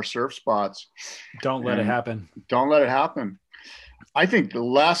legislating our surf spots. Don't let it happen. Don't let it happen. I think the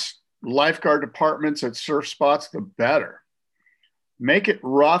less lifeguard departments at surf spots, the better. make it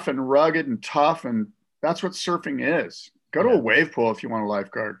rough and rugged and tough. And that's what surfing is. Go to a wave pool if you want a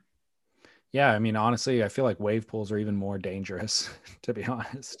lifeguard. Yeah. I mean, honestly, I feel like wave pools are even more dangerous, to be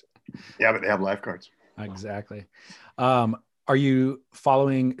honest. Yeah, but they have lifeguards. Exactly. Are you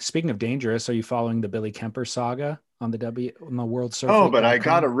following, speaking of dangerous, are you following the Billy Kemper saga on the World Surf? Oh, but I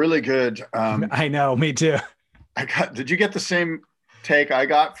got a really good, I know, me too. Did you get the same take I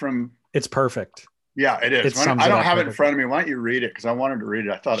got from? It's perfect. Yeah, it is. I don't have it in front of me. Why don't you read it? Because I wanted to read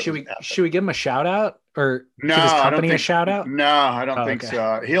it. I thought should we give him a shout out or no, his company a shout out? No, I don't think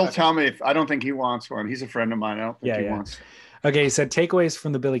so. He'll tell me if I don't think he wants one. He's a friend of mine. I don't think he wants. Okay, he said takeaways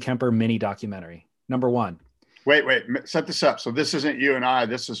from the Billy Kemper mini documentary. Number 1. Wait, set this up. So this isn't you and I.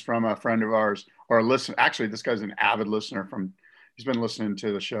 This is from a friend of ours or a listener. Actually, this guy's an avid listener he's been listening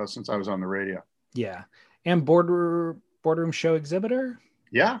to the show since I was on the radio. Yeah. And boardroom show exhibitor.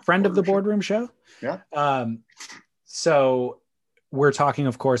 Yeah. Friend of the boardroom show. Yeah. So we're talking,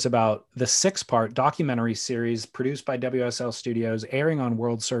 of course, about the 6-part documentary series produced by WSL Studios, airing on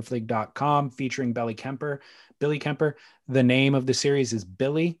worldsurfleague.com, featuring Billy Kemper. The name of the series is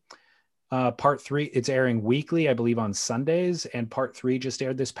Billy. Part 3, it's airing weekly, I believe, on Sundays, and part 3 just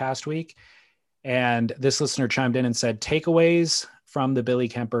aired this past week. And this listener chimed in and said, takeaways from the Billy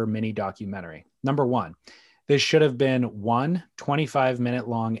Kemper mini documentary. Number 1, this should have been one 25-minute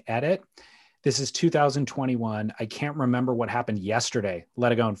long edit. This is 2021. I can't remember what happened yesterday,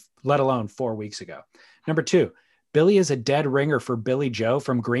 let alone 4 weeks ago. Number 2, Billy is a dead ringer for Billy Joe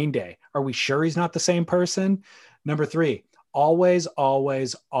from Green Day. Are we sure he's not the same person? Number 3, always,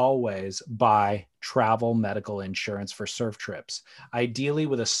 always, always buy travel medical insurance for surf trips, ideally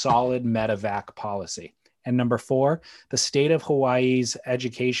with a solid medevac policy. And number 4, the state of Hawaii's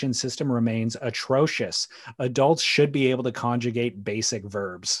education system remains atrocious. Adults should be able to conjugate basic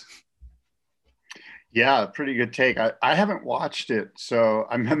verbs. Yeah, pretty good take. I haven't watched it, so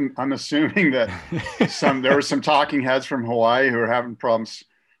I'm assuming that there were some talking heads from Hawaii who are having problems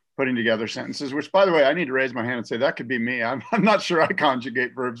putting together sentences, which, by the way, I need to raise my hand and say that could be me. I'm not sure I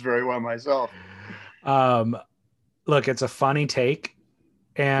conjugate verbs very well myself. Look, it's a funny take,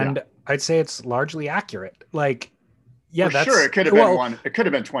 and I'd say it's largely accurate. Like, yeah, that's sure. It could have been It could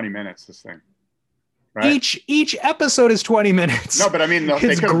have been 20 minutes. This thing. Right? Each episode is 20 minutes. No, but I mean,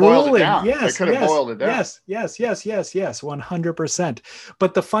 they could have boiled it down. Yes, they could have boiled it down. Yes, 100%.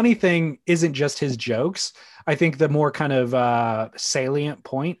 But the funny thing isn't just his jokes. I think the more kind of salient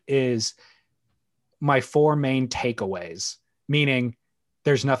point is my 4 main takeaways, meaning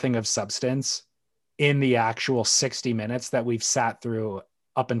there's nothing of substance in the actual 60 minutes that we've sat through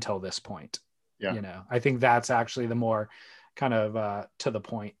up until this point. Yeah. I think that's actually the more kind of to the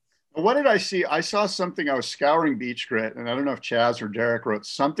point. What did I see? I saw something. I was scouring Beach Grit, and I don't know if Chaz or Derek wrote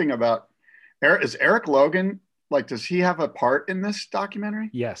something about is Eric Logan, like, does he have a part in this documentary?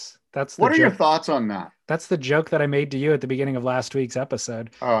 Yes. What are your thoughts on that? That's the joke that I made to you at the beginning of last week's episode.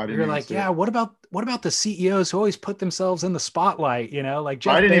 Oh, I didn't. You're like, yeah, what about the CEOs who always put themselves in the spotlight, like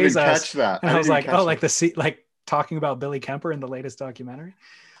Jeff Bezos. I didn't even catch that. And I was like, oh, like talking about Billy Kemper in the latest documentary.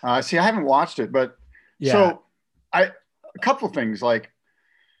 See, I haven't watched it, but so a couple things, like,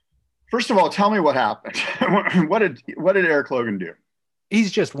 first of all, tell me what happened. What did Eric Logan do? He's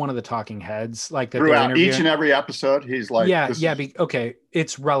just one of the talking heads, like that throughout each and every episode. He's like, okay,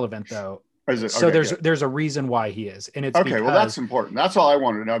 it's relevant though. Is it? So okay, there's a reason why he is, and it's okay. Well, that's important. That's all I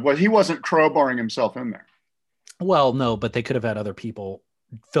wanted to know. But he wasn't crowbarring himself in there. Well, no, but they could have had other people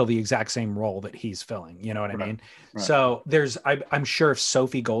fill the exact same role that he's filling. You know what I mean? Right. So I'm sure if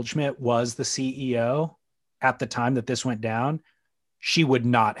Sophie Goldschmidt was the CEO at the time that this went down, she would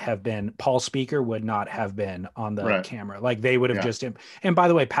not have been, Paul Speaker would not have been on the camera. Like they would have just, and by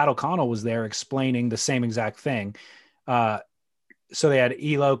the way, Pat O'Connell was there explaining the same exact thing. So they had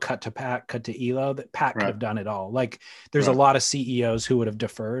Elo cut to Pat, cut to Elo, that Pat could have done it all. Like there's a lot of CEOs who would have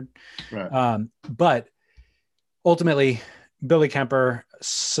deferred. Right. But ultimately Billy Kemper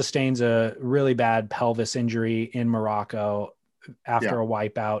sustains a really bad pelvis injury in Morocco after a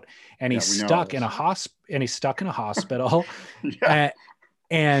wipeout, and he's stuck in a hospital.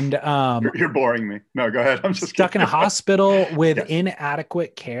 And you're boring me. No, go ahead. I'm just stuck in a hospital with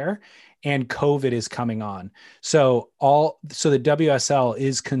inadequate care, and COVID is coming on. So the WSL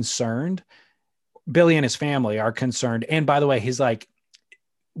is concerned. Billy and his family are concerned. And by the way, he's like,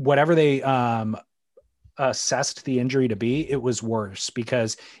 whatever they assessed the injury to be, it was worse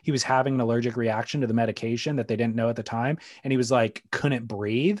because he was having an allergic reaction to the medication that they didn't know at the time. And he was like, couldn't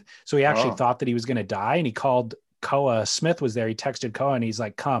breathe. So he actually thought that he was going to die. And he called Koa. Smith was there. He texted Koa and he's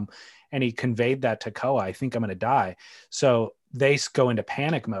like, come. And he conveyed that to Koa. I think I'm going to die. So they go into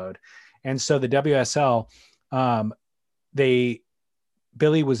panic mode. And so the WSL, they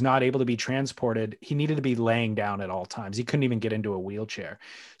Billy was not able to be transported. He needed to be laying down at all times. He couldn't even get into a wheelchair.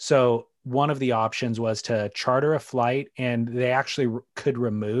 So one of the options was to charter a flight, and they actually could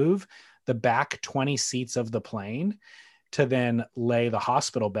remove the back 20 seats of the plane to then lay the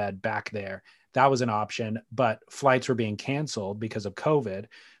hospital bed back there. That was an option, but flights were being canceled because of COVID.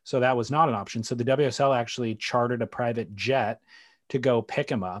 So that was not an option. So the WSL actually chartered a private jet to go pick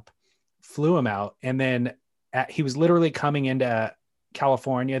him up, flew him out. And then he was literally coming into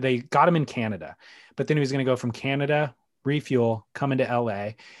California. They got him in Canada, but then he was going to go from Canada, refuel, come into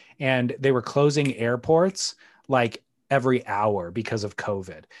LA. And they were closing airports like every hour because of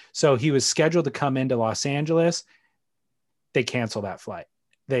COVID. So he was scheduled to come into Los Angeles. They canceled that flight.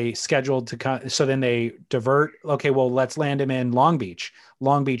 They scheduled to come. So then they divert. Okay, well, let's land him in Long Beach.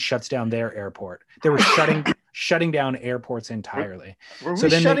 Long Beach shuts down their airport. They were shutting down airports entirely. Were we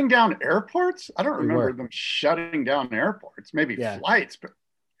shutting down airports? I don't remember them shutting down airports. Maybe flights, but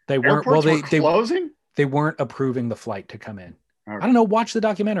they weren't. Well, they closing. They weren't approving the flight to come in. Okay. I don't know. Watch the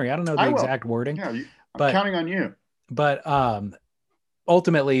documentary. I don't know the exact wording. Yeah, I'm counting on you. But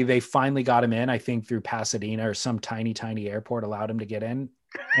ultimately, they finally got him in. I think through Pasadena or some tiny airport allowed him to get in,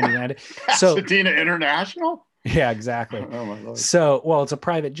 and he landed. Pasadena International. Yeah, exactly. Oh my Lord. So, well, it's a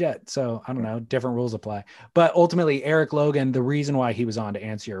private jet, so I don't know, different rules apply. But ultimately, Eric Logan, the reason why he was on to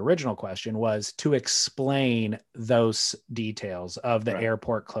answer your original question was to explain those details of the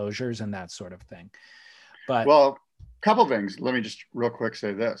airport closures and that sort of thing. But well, a couple things. Let me just real quick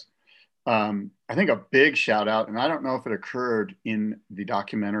say this. I think a big shout out, and I don't know if it occurred in the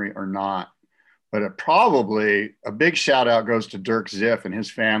documentary or not, but probably a big shout out goes to Dirk Ziff and his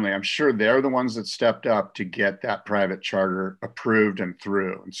family. I'm sure they're the ones that stepped up to get that private charter approved and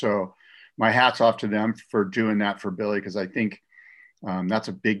through. And so my hat's off to them for doing that for Billy, because I think that's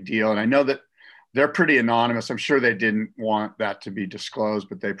a big deal. And I know that they're pretty anonymous. I'm sure they didn't want that to be disclosed,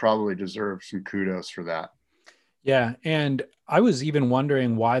 but they probably deserve some kudos for that. Yeah. And I was even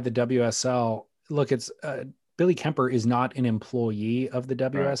wondering why the WSL, look, it's Billy Kemper is not an employee of the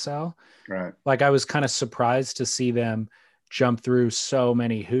WSL. Right. Like, I was kind of surprised to see them jump through so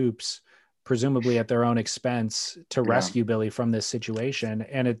many hoops, presumably at their own expense, to rescue Billy from this situation.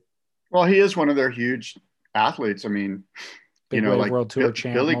 And well, he is one of their huge athletes. I mean, big like World Tour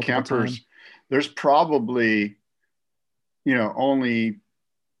champ, Billy Kemper's, there's probably, only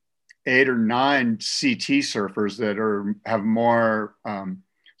 8 or 9 CT surfers that have more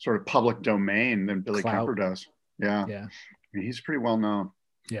sort of public domain than Billy Kemper does. Yeah. I mean, he's pretty well known.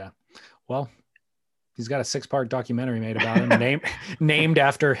 Yeah. Well, he's got a 6-part documentary made about him, named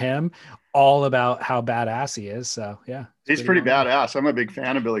after him, all about how badass he is. So yeah, he's pretty badass. I'm a big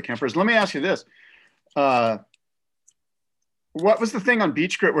fan of Billy Kemper's. Let me ask you this. What was the thing on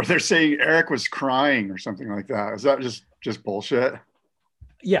Beach Grit where they're saying Eric was crying or something like that? Is that just bullshit?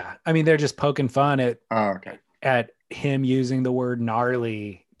 Yeah. I mean, they're just poking fun at him using the word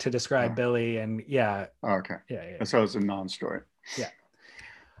gnarly to describe Billy. And yeah. Okay. Yeah. So it's a non-story. Yeah.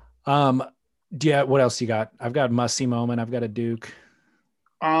 What else you got? I've got a must-see moment. I've got a Duke.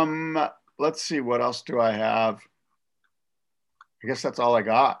 Let's see. What else do I have? I guess that's all I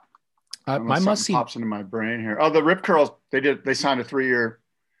got. My must-see pops into my brain here. Oh, the Rip Curls. They signed a 3-year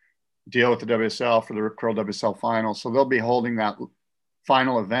deal with the WSL for the Rip Curl WSL final. So they'll be holding that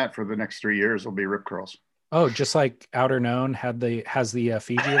final event for the next 3 years. Will be Rip Curls. Oh, just like Outer Known has the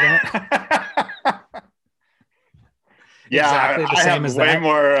Fiji event. Yeah, exactly I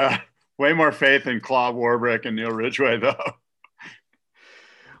have way more faith in Claude Warbrick and Neil Ridgway, though.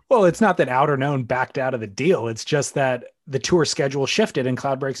 Well, it's not that Outer Known backed out of the deal. It's just that the tour schedule shifted and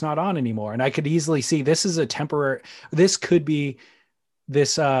Cloudbreak's not on anymore. And I could easily see this is a temporary. This could be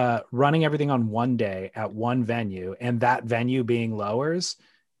this running everything on one day at one venue, and that venue being Lowers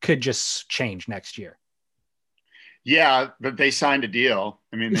could just change next year. Yeah, but they signed a deal.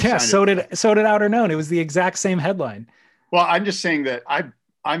 I mean, so did Outer Known. It was the exact same headline. Well, I'm just saying that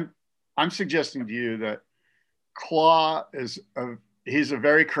I'm suggesting to you that Claw he's a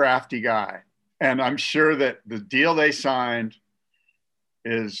very crafty guy, and I'm sure that the deal they signed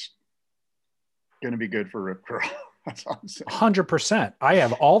is going to be good for Rip Curl. That's all I'm saying. 100%. I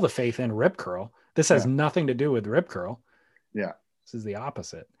have all the faith in Rip Curl. This has nothing to do with Rip Curl. Yeah, this is the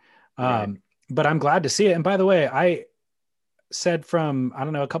opposite. Right. But I'm glad to see it. And by the way, I said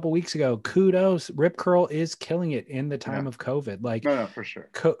a couple weeks ago, kudos. Rip Curl is killing it in the time of COVID. Like, no, for sure.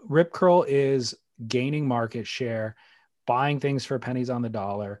 Rip Curl is gaining market share, buying things for pennies on the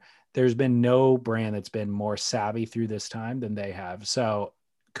dollar. There's been no brand that's been more savvy through this time than they have. So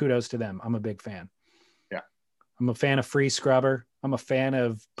kudos to them. I'm a big fan. Yeah. I'm a fan of Free Scrubber. I'm a fan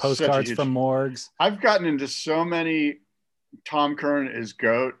of Postcards from Morgues. I've gotten into so many Tom Curran is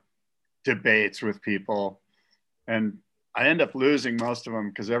GOAT debates with people, and I end up losing most of them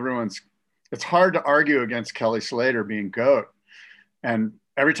because it's hard to argue against Kelly Slater being GOAT. And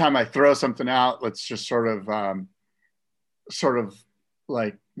every time I throw something out, let's just sort of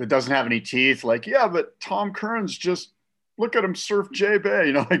like, that doesn't have any teeth. Like, yeah, but Tom Curran's just, look at him surf J-Bay.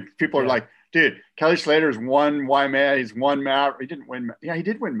 You know, like people are like, dude, Kelly Slater's won Waimea. He's won Maverick. He didn't win. Yeah, he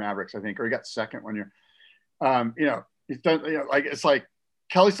did win Mavericks, I think, or he got second one year. You know, he's done, you know, like, it's like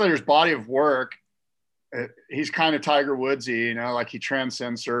Kelly Slater's body of work. He's kind of Tiger Woodsy, you know, like he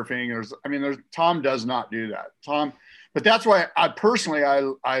transcends surfing. Tom does not do that. But that's why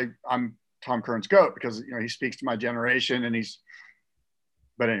I'm Tom Curran's GOAT, because, you know, he speaks to my generation, and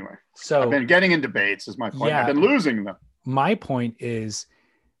but anyway, so I've been getting in debates is my point. Yeah, I've been losing them. My point is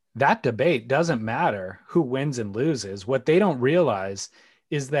that debate doesn't matter who wins and loses. What they don't realize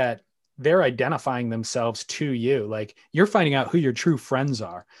is that they're identifying themselves to you. Like, you're finding out who your true friends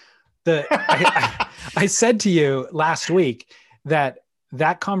are. I said to you last week that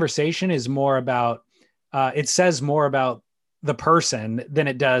conversation is more about, it says more about the person than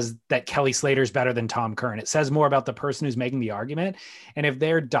it does that Kelly Slater's better than Tom Curran. It says more about the person who's making the argument. And if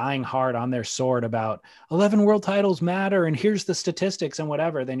they're dying hard on their sword about 11 world titles matter, and here's the statistics and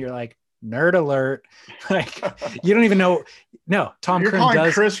whatever, then you're like, nerd alert. Like, you don't even know. No, Tom Curran does. You're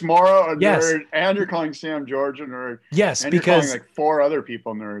calling Chris Morrow a nerd, and you're calling Sam George a nerd. Yes, and because you're calling like 4 other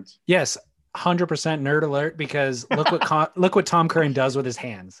people nerds. Yes, 100% nerd alert, because look what Tom Curran does with his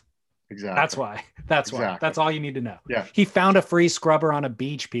hands. Exactly. That's why. That's all you need to know. Yeah. He found a free scrubber on a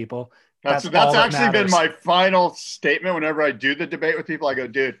beach, people. That's actually been my final statement whenever I do the debate with people. I go,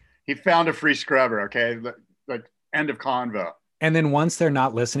 dude, he found a free scrubber. Okay. Like, end of convo. And then once they're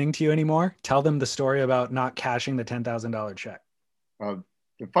not listening to you anymore, tell them the story about not cashing the $10,000 check. The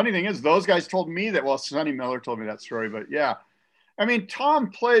funny thing is, those guys told me that. Well, Sonny Miller told me that story, but yeah. I mean, Tom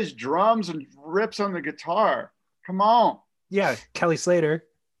plays drums and rips on the guitar. Come on. Yeah. Kelly Slater.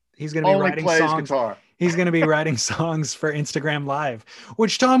 He's going to be writing songs. Guitar. He's going to be writing songs for Instagram Live,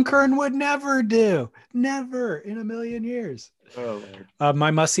 which Tom Curran would never do. Never in a million years. Oh,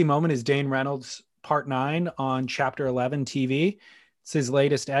 my must-see moment is Dane Reynolds Part 9 on Chapter 11 TV. It's his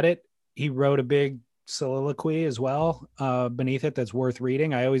latest edit. He wrote a big soliloquy as well beneath it that's worth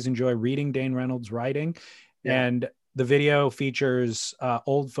reading. I always enjoy reading Dane Reynolds' writing. Yeah. And the video features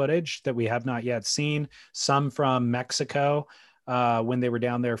old footage that we have not yet seen, some from Mexico, when they were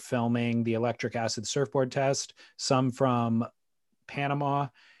down there filming the electric acid surfboard test, some from Panama.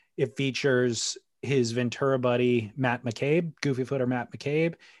 It features his Ventura buddy, Matt McCabe, Goofy Footer Matt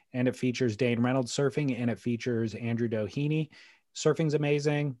McCabe, and it features Dane Reynolds surfing, and it features Andrew Doheny. Surfing's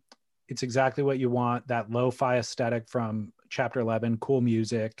amazing. It's exactly what you want, that lo-fi aesthetic from Chapter 11, cool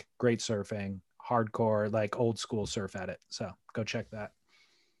music, great surfing, hardcore, like old school surf edit. So go check that.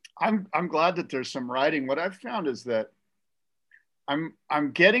 I'm glad that there's some writing. What I've found is that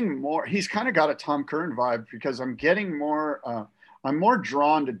I'm getting more, he's kind of got a Tom Curran vibe, because I'm getting more, I'm more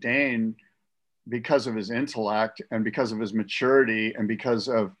drawn to Dane because of his intellect and because of his maturity and because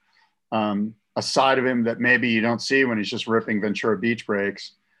of a side of him that maybe you don't see when he's just ripping Ventura Beach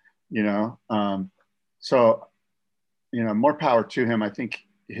breaks, you know? So, you know, more power to him. I think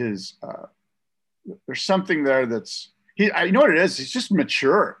there's something there that's, you know what it is? He's just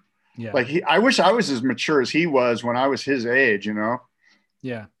mature. Yeah. Like I wish I was as mature as he was when I was his age, you know?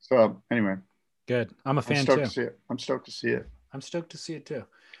 Yeah. So anyway. Good. I'm a fan I'm stoked too. To see it. I'm stoked to see it. I'm stoked to see it too.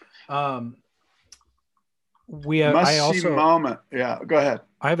 I also moment. Yeah. Go ahead.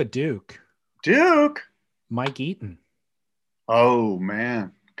 I have a Duke. Mike Eaton. Oh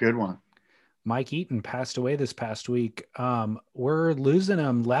man. Good one. Mike Eaton passed away this past week. We're losing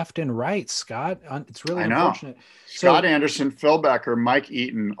him left and right, Scott. It's really unfortunate. Scott Anderson, Phil Becker, Mike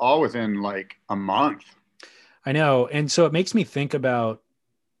Eaton, all within like a month. I know. And so it makes me think about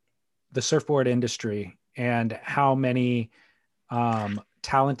the surfboard industry and how many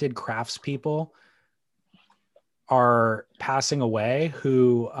talented craftspeople are passing away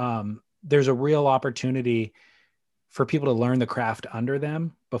who there's a real opportunity for people to learn the craft under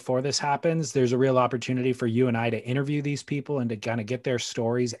them before this happens. There's a real opportunity for you and I to interview these people and to kind of get their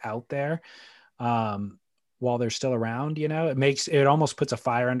stories out there while they're still around. You know, it almost puts a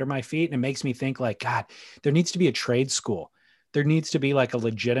fire under my feet, and it makes me think like, God, there needs to be a trade school. There needs to be like a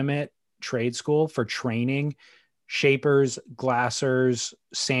legitimate trade school for training shapers, glassers,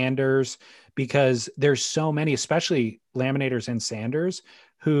 sanders, because there's so many, especially laminators and sanders,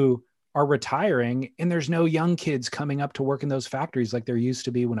 who are retiring, and there's no young kids coming up to work in those factories like there used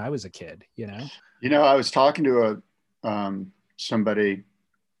to be when I was a kid, you know? You know, I was talking to somebody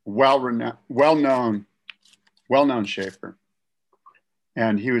well-known shaper,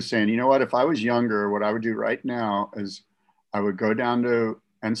 And he was saying, you know what, if I was younger, what I would do right now is I would go down to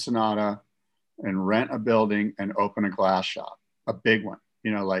Ensenada and rent a building and open a glass shop, a big one,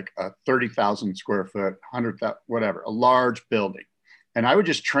 you know, like a 30,000 square foot, 100,000, whatever, a large building. And I would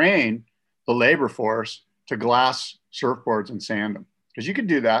just train the labor force to glass surfboards and sand them. Because you could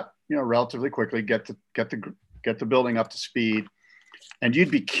do that, you know, relatively quickly, get the building up to speed, and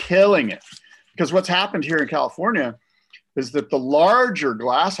you'd be killing it. Because what's happened here in California is that the larger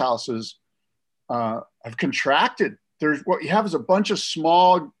glass houses have contracted. There's what you have is a bunch of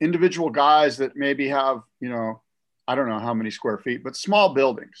small individual guys that maybe have, you know, I don't know how many square feet, but small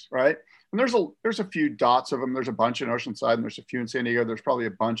buildings, right? And there's a few dots of them. There's a bunch in Oceanside, and there's a few in San Diego. There's probably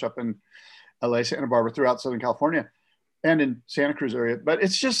a bunch up in LA, Santa Barbara, throughout Southern California, and in Santa Cruz area. But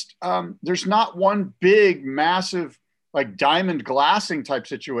it's just there's not one big, massive, like diamond glassing type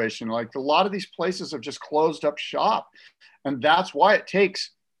situation. Like a lot of these places have just closed up shop, and that's why it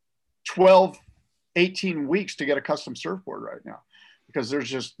takes 12, 18 weeks to get a custom surfboard right now, because they're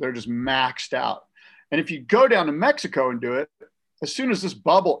just maxed out. And if you go down to Mexico and do it, as soon as this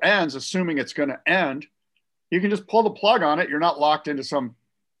bubble ends, assuming it's going to end, you can just pull the plug on it. You're not locked into some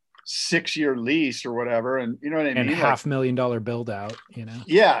 6-year lease or whatever. And you know what I mean? And $500,000 build out, you know?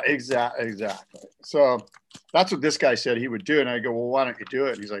 Yeah, exactly. So that's what this guy said he would do. And I go, well, why don't you do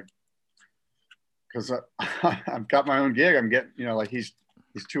it? And he's like, because I've got my own gig. I'm getting, you know, like he's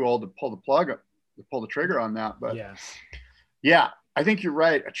too old to pull the plug, to pull the trigger on that. But yeah, I think you're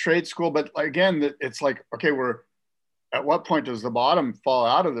right. A trade school, but again, it's like, okay, at what point does the bottom fall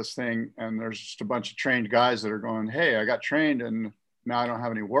out of this thing? And there's just a bunch of trained guys that are going, hey, I got trained and now I don't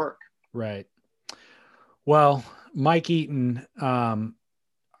have any work. Right. Well, Mike Eaton, I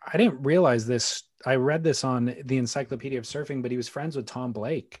didn't realize this. I read this on the Encyclopedia of Surfing, but he was friends with Tom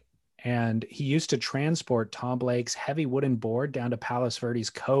Blake, and he used to transport Tom Blake's heavy wooden board down to Palos Verdes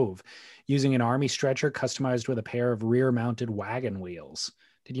Cove using an army stretcher customized with a pair of rear mounted wagon wheels.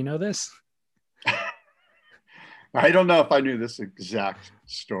 Did you know this? I don't know if I knew this exact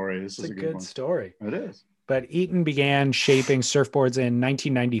story. This is a good one. Story. It is. But Eaton began shaping surfboards in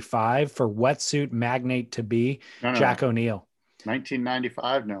 1995 for wetsuit magnate to be Jack O'Neill.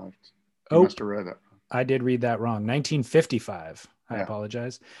 1995? No. You must have read that. I did read that wrong. 1955. I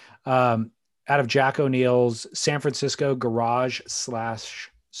apologize. Out of Jack O'Neill's San Francisco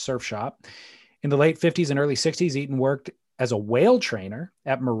garage/surf shop. In the late 50s and early 60s, Eaton worked as a whale trainer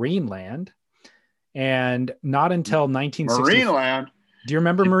at Marineland. And not until 1960. Marineland? Do you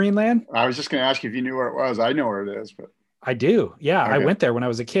remember Marineland? I was just going to ask you if you knew where it was. I know where it is, but I do. Yeah. Okay. I went there when I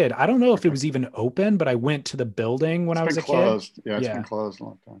was a kid. I don't know if it was even open, but I went to the building when I was a closed. Kid. Yeah, it's been closed a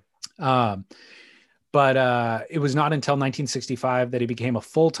long time. But it was not until 1965 that he became a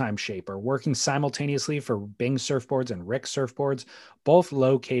full-time shaper, working simultaneously for Bing Surfboards and Rick Surfboards, both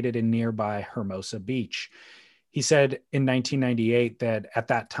located in nearby Hermosa Beach. He said in 1998 that at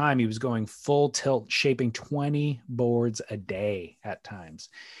that time he was going full tilt, shaping 20 boards a day at times.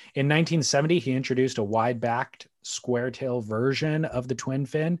 In 1970, he introduced a wide-backed square tail version of the twin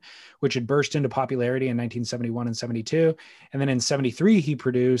fin, which had burst into popularity in 1971 and 72. And then in 73, he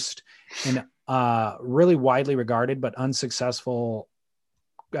produced an really widely regarded but unsuccessful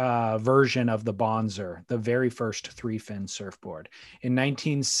version of the Bonzer, the very first 3-fin surfboard. In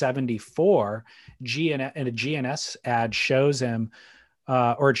 1974, a GNS ad shows him,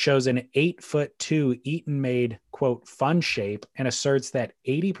 it shows an 8'2" Eaton made, quote, fun shape, and asserts that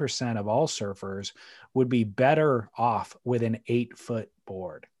 80% of all surfers would be better off with an 8-foot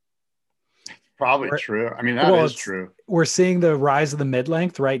board. Probably true. I mean, that is true. We're seeing the rise of the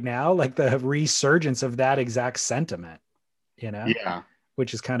mid-length right now, like the resurgence of that exact sentiment, you know? Yeah.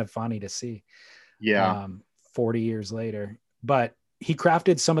 Which is kind of funny to see. Yeah. 40 years later. But he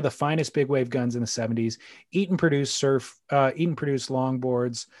crafted some of the finest big wave guns in the 70s. Eaton produced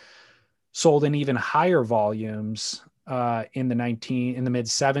longboards, sold in even higher volumes in the mid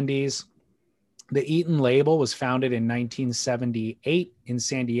 70s. The Eaton label was founded in 1978 in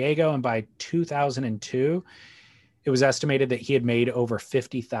San Diego, and by 2002, it was estimated that he had made over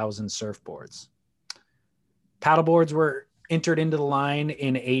 50,000 surfboards. Paddleboards were entered into the line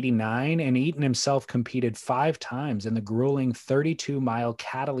in 89, and Eaton himself competed 5 times in the grueling 32-mile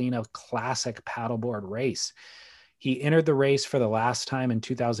Catalina Classic paddleboard race. He entered the race for the last time in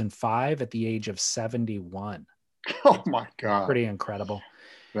 2005 at the age of 71. Oh my God. Pretty incredible.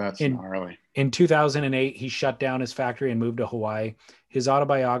 That's gnarly. In 2008, he shut down his factory and moved to Hawaii. His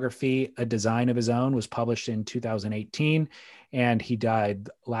autobiography, A Design of His Own, was published in 2018, and he died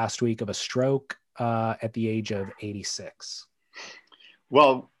last week of a stroke at the age of 86.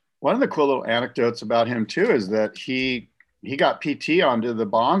 Well, one of the cool little anecdotes about him too is that he he got PT onto the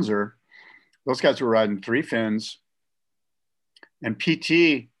Bonzer. Those guys were riding 3 fins. And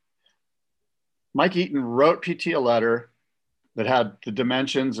Mike Eaton wrote PT a letter that had the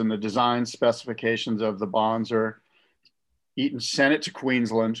dimensions and the design specifications of the Bonzer. Eaton sent it to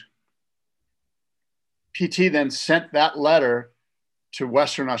Queensland. PT then sent that letter to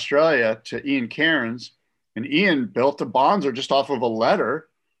Western Australia to Ian Cairns, and Ian built a Bonzer just off of a letter,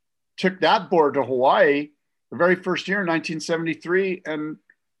 took that board to Hawaii the very first year in 1973 and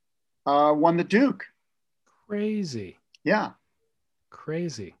won the Duke. Crazy. Yeah.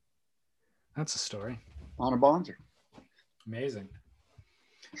 Crazy. That's a story. On a Bonzer. Amazing.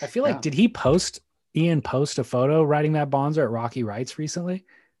 I feel like, did Ian post a photo riding that Bonzer at Rocky Rights recently?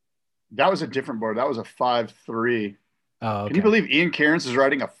 That was a different board. That was a 5.3. Oh, okay. Can you believe Ian Cairns is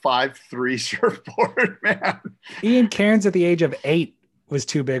riding a 5.3 surfboard, man? Ian Cairns at the age of 8 was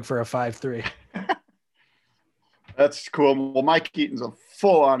too big for a 5.3. That's cool. Well, Mike Eaton's a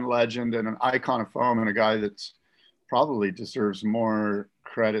full-on legend and an icon of foam, and a guy that's probably deserves more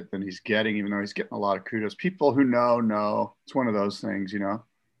credit than he's getting, even though he's getting a lot of kudos. People who know. It's one of those things, you know.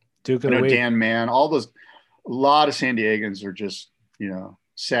 Duke of the Week. Dan Mann, a lot of San Diegans are just, you know,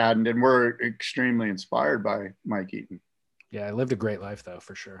 saddened, and we're extremely inspired by Mike Eaton. Yeah, I lived a great life, though,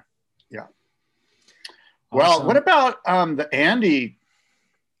 for sure. Yeah. Awesome. Well, what about the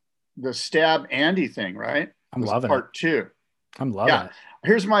Stab Andy thing, right? I'm loving part 2. I'm loving it.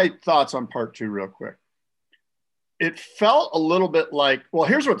 Here's my thoughts on part 2 real quick. It felt a little bit like, well,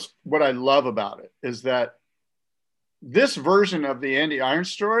 here's what I love about it is that this version of the Andy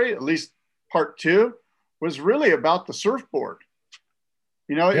Irons story, at least part 2, was really about the surfboard.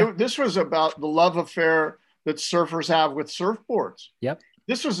 You know, this was about the love affair that surfers have with surfboards. Yep.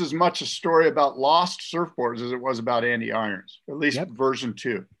 This was as much a story about lost surfboards as it was about Andy Irons, at least version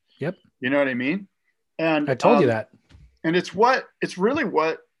 2. Yep. You know what I mean? And I told you that. And it's really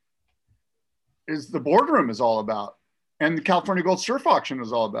what is the boardroom is all about. And the California Gold Surf Auction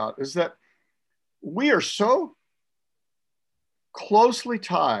is all about, is that we are so closely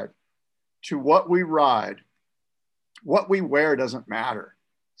tied to what we ride. What we wear doesn't matter.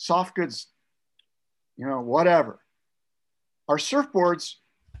 Soft goods, you know, whatever. Our surfboards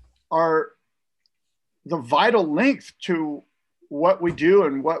are the vital link to what we do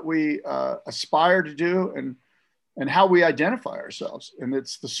and what we aspire to do and how we identify ourselves. And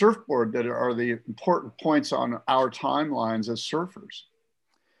it's the surfboard that are the important points on our timelines as surfers.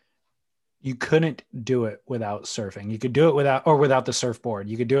 You couldn't do it without surfing. You could do it without the surfboard.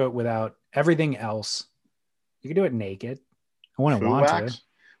 You could do it without everything else. You could do it naked. I wouldn't want to.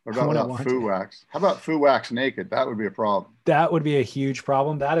 What about Foo Wax? How about Foo Wax naked? That would be a problem. That would be a huge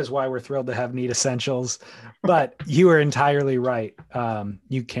problem. That is why we're thrilled to have Neat Essentials. But you are entirely right.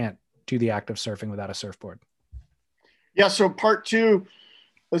 You can't do the act of surfing without a surfboard. Yeah. So part 2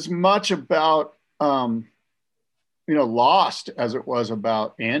 is much about, Lost as it was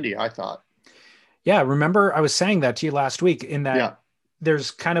about Andy, I thought. Yeah. Remember, I was saying that to you last week in that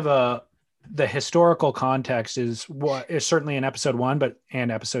there's kind of the historical context is certainly in episode 1,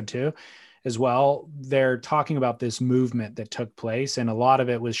 and episode 2 as well. They're talking about this movement that took place, and a lot of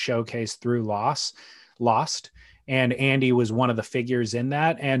it was showcased through Lost. And Andy was one of the figures in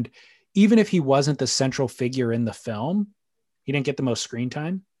that. And even if he wasn't the central figure in the film, he didn't get the most screen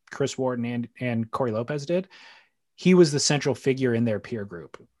time. Chris Ward and Corey Lopez did. He was the central figure in their peer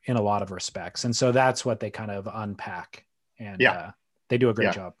group in a lot of respects. And so that's what they kind of unpack. And they do a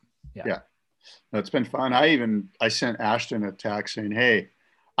great job. Yeah. It's been fun. I sent Ashton a text saying, hey,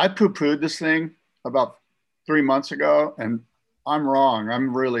 I poo-pooed this thing about 3 months ago, and I'm wrong.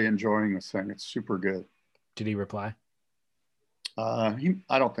 I'm really enjoying this thing. It's super good. Did he reply? I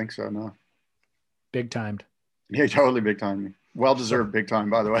don't think so, no. Big timed. Yeah, totally big time. Well-deserved big time,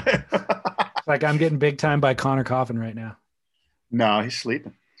 by the way. Like I'm getting big time by Connor Coffin right now. No, he's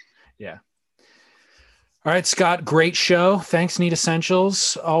sleeping. Yeah. All right, Scott, great show. Thanks, Neat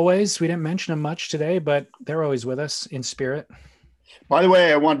Essentials. Always. We didn't mention them much today, but they're always with us in spirit. By the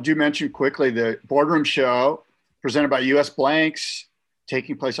way, I want to mention quickly the Boardroom Show presented by US Blanks,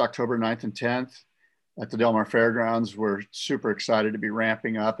 taking place October 9th and 10th at the Del Mar Fairgrounds. We're super excited to be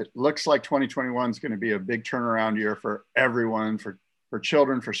ramping up. It looks like 2021 is going to be a big turnaround year for everyone, for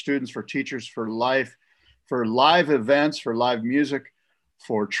children, for students, for teachers, for life, for live events, for live music,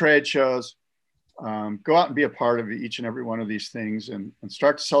 for trade shows. Go out and be a part of each and every one of these things and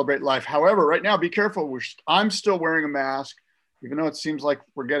start to celebrate life. However, right now, be careful. I'm still wearing a mask, even though it seems like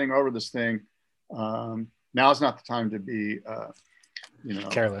we're getting over this thing. Now's not the time to be,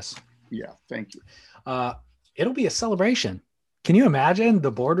 careless. Yeah. Thank you. It'll be a celebration. Can you imagine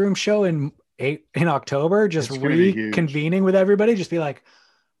the Boardroom Show in in October, just reconvening with everybody, just be like,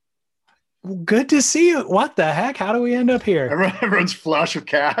 good to see you. What the heck? How do we end up here? Everyone's flush with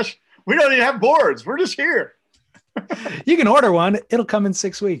cash. We don't even have boards. We're just here. You can order one. It'll come in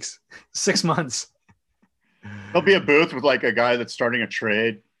 6 weeks, 6 months. There'll be a booth with like a guy that's starting a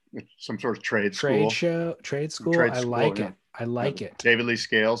trade, some sort of trade school. Trade school. I like it. I like it. David Lee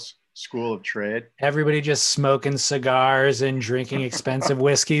Scales School of Trade. Everybody just smoking cigars and drinking expensive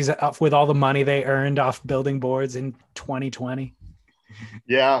whiskeys with all the money they earned off building boards in 2020.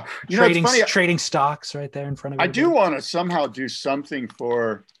 Yeah. Trading stocks right there in front of you. I do want to somehow do something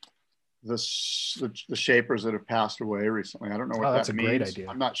for the shapers that have passed away recently. I don't know what that means. Great idea.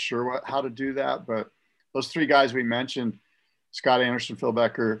 I'm not sure how to do that, but those 3 guys we mentioned, Scott Anderson, Phil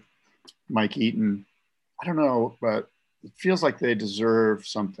Becker, Mike Eaton, I don't know, but it feels like they deserve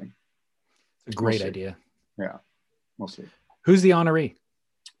something. It's a great idea. Yeah, we'll see. Who's the honoree?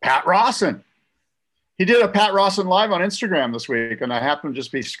 Pat Rawson. He did a Pat Rawson live on Instagram this week, and I happened to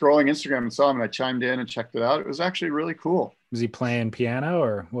just be scrolling Instagram and saw him, and I chimed in and checked it out. It was actually really cool. Was he playing piano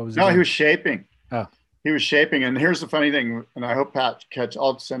or what was he? No, doing? He was shaping. Oh. He was shaping, and here's the funny thing, and I hope Pat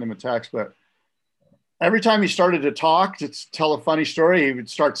I'll send him a text, but every time he started to talk, to tell a funny story, he would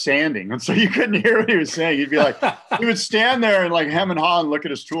start sanding. And so you couldn't hear what he was saying. He'd be like, he would stand there and like hem and haw and look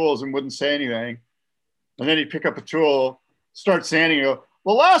at his tools and wouldn't say anything. And then he'd pick up a tool, start sanding and go,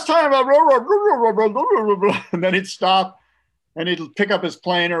 well, last time I, and then he'd stop and he'd pick up his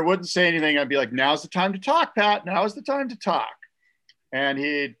planer, wouldn't say anything. I'd be like, now's the time to talk, Pat. Now is the time to talk. And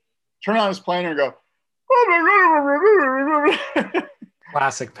he'd turn on his planer and go,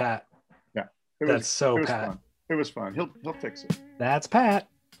 classic Pat. That's so Pat. Fun. It was fun. He'll fix it. That's Pat.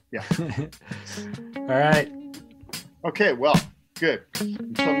 Yeah. All right. Okay. Well, good.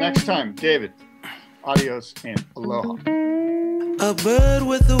 Until next time, David. Adios and aloha. A bird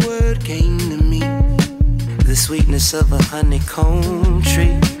with a word came to me, the sweetness of a honeycomb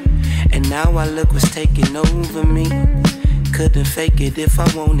tree, and now our look was taking over me. Couldn't fake it if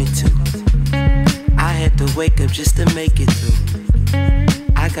I wanted to. I had to wake up just to make it through.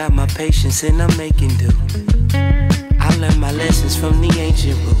 I got my patience and I'm making do. I learned my lessons from the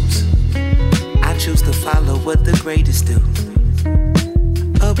ancient rules. I choose to follow what the greatest do.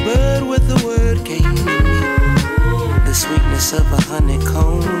 A bird with a word came to me, the sweetness of a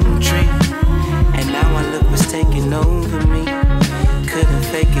honeycomb tree, and now my look was taking over me. Couldn't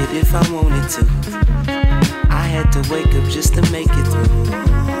fake it if I wanted to. I had to wake up just to make it through.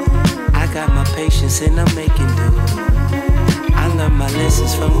 I got my patience and I'm making do. I learned my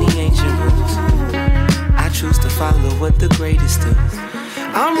lessons from the ancient rules. I choose to follow what the greatest do.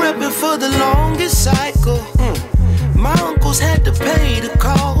 I'm repping for the longest cycle. My uncles had to pay the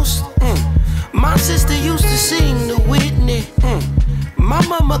cost. My sister used to sing the Whitney. My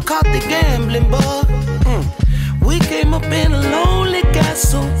mama caught the gambling bug. We came up in a lonely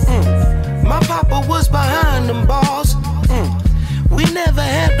castle. My papa was behind them bars. We never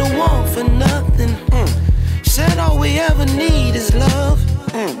had to want for nothing. Said all we ever need is love.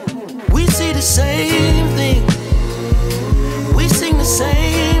 We see the same thing. We sing the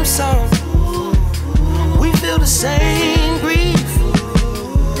same song. We feel the same grief.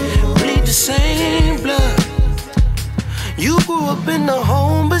 Bleed the same blood. You grew up in the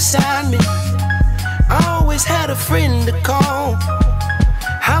home beside me. I always had a friend to call.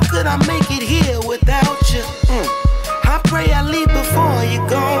 How could I make it here without you? I pray I leave before you're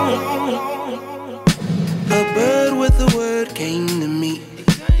gone. A bird with a word came to me,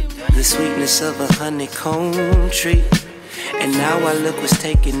 the sweetness of a honeycomb tree, and now our look was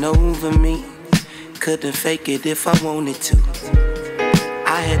taking over me. Couldn't fake it if I wanted to.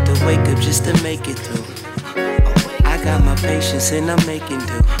 I had to wake up just to make it through. I got my patience and I'm making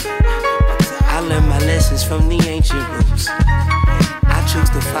do. I learned my lessons from the ancient rules. I choose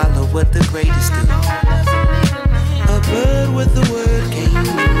to follow what the greatest do. A bird with a word came to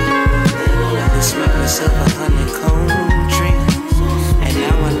me, the sweetness of a honeycomb tree, and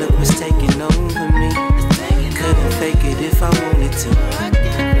now my look was taking over me. Couldn't fake it if I wanted to.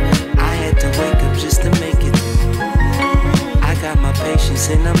 I had to wake up just to make it through. I got my patience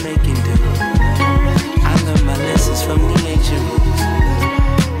and I'm making do. I learned my lessons from the ancient rules.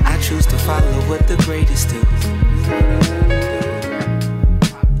 I choose to follow what the greatest do.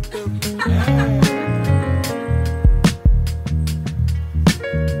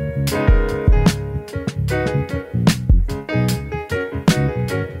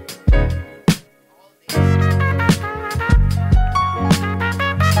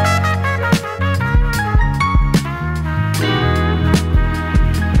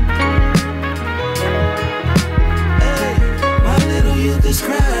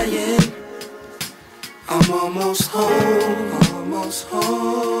 almost home.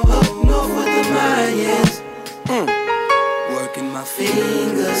 Up north with the Mayans. Working my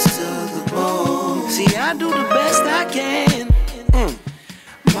fingers to the bone. See, I do the best I can.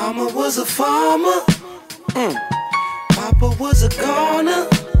 Mama was a farmer. Papa was a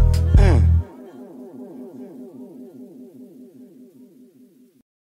goner.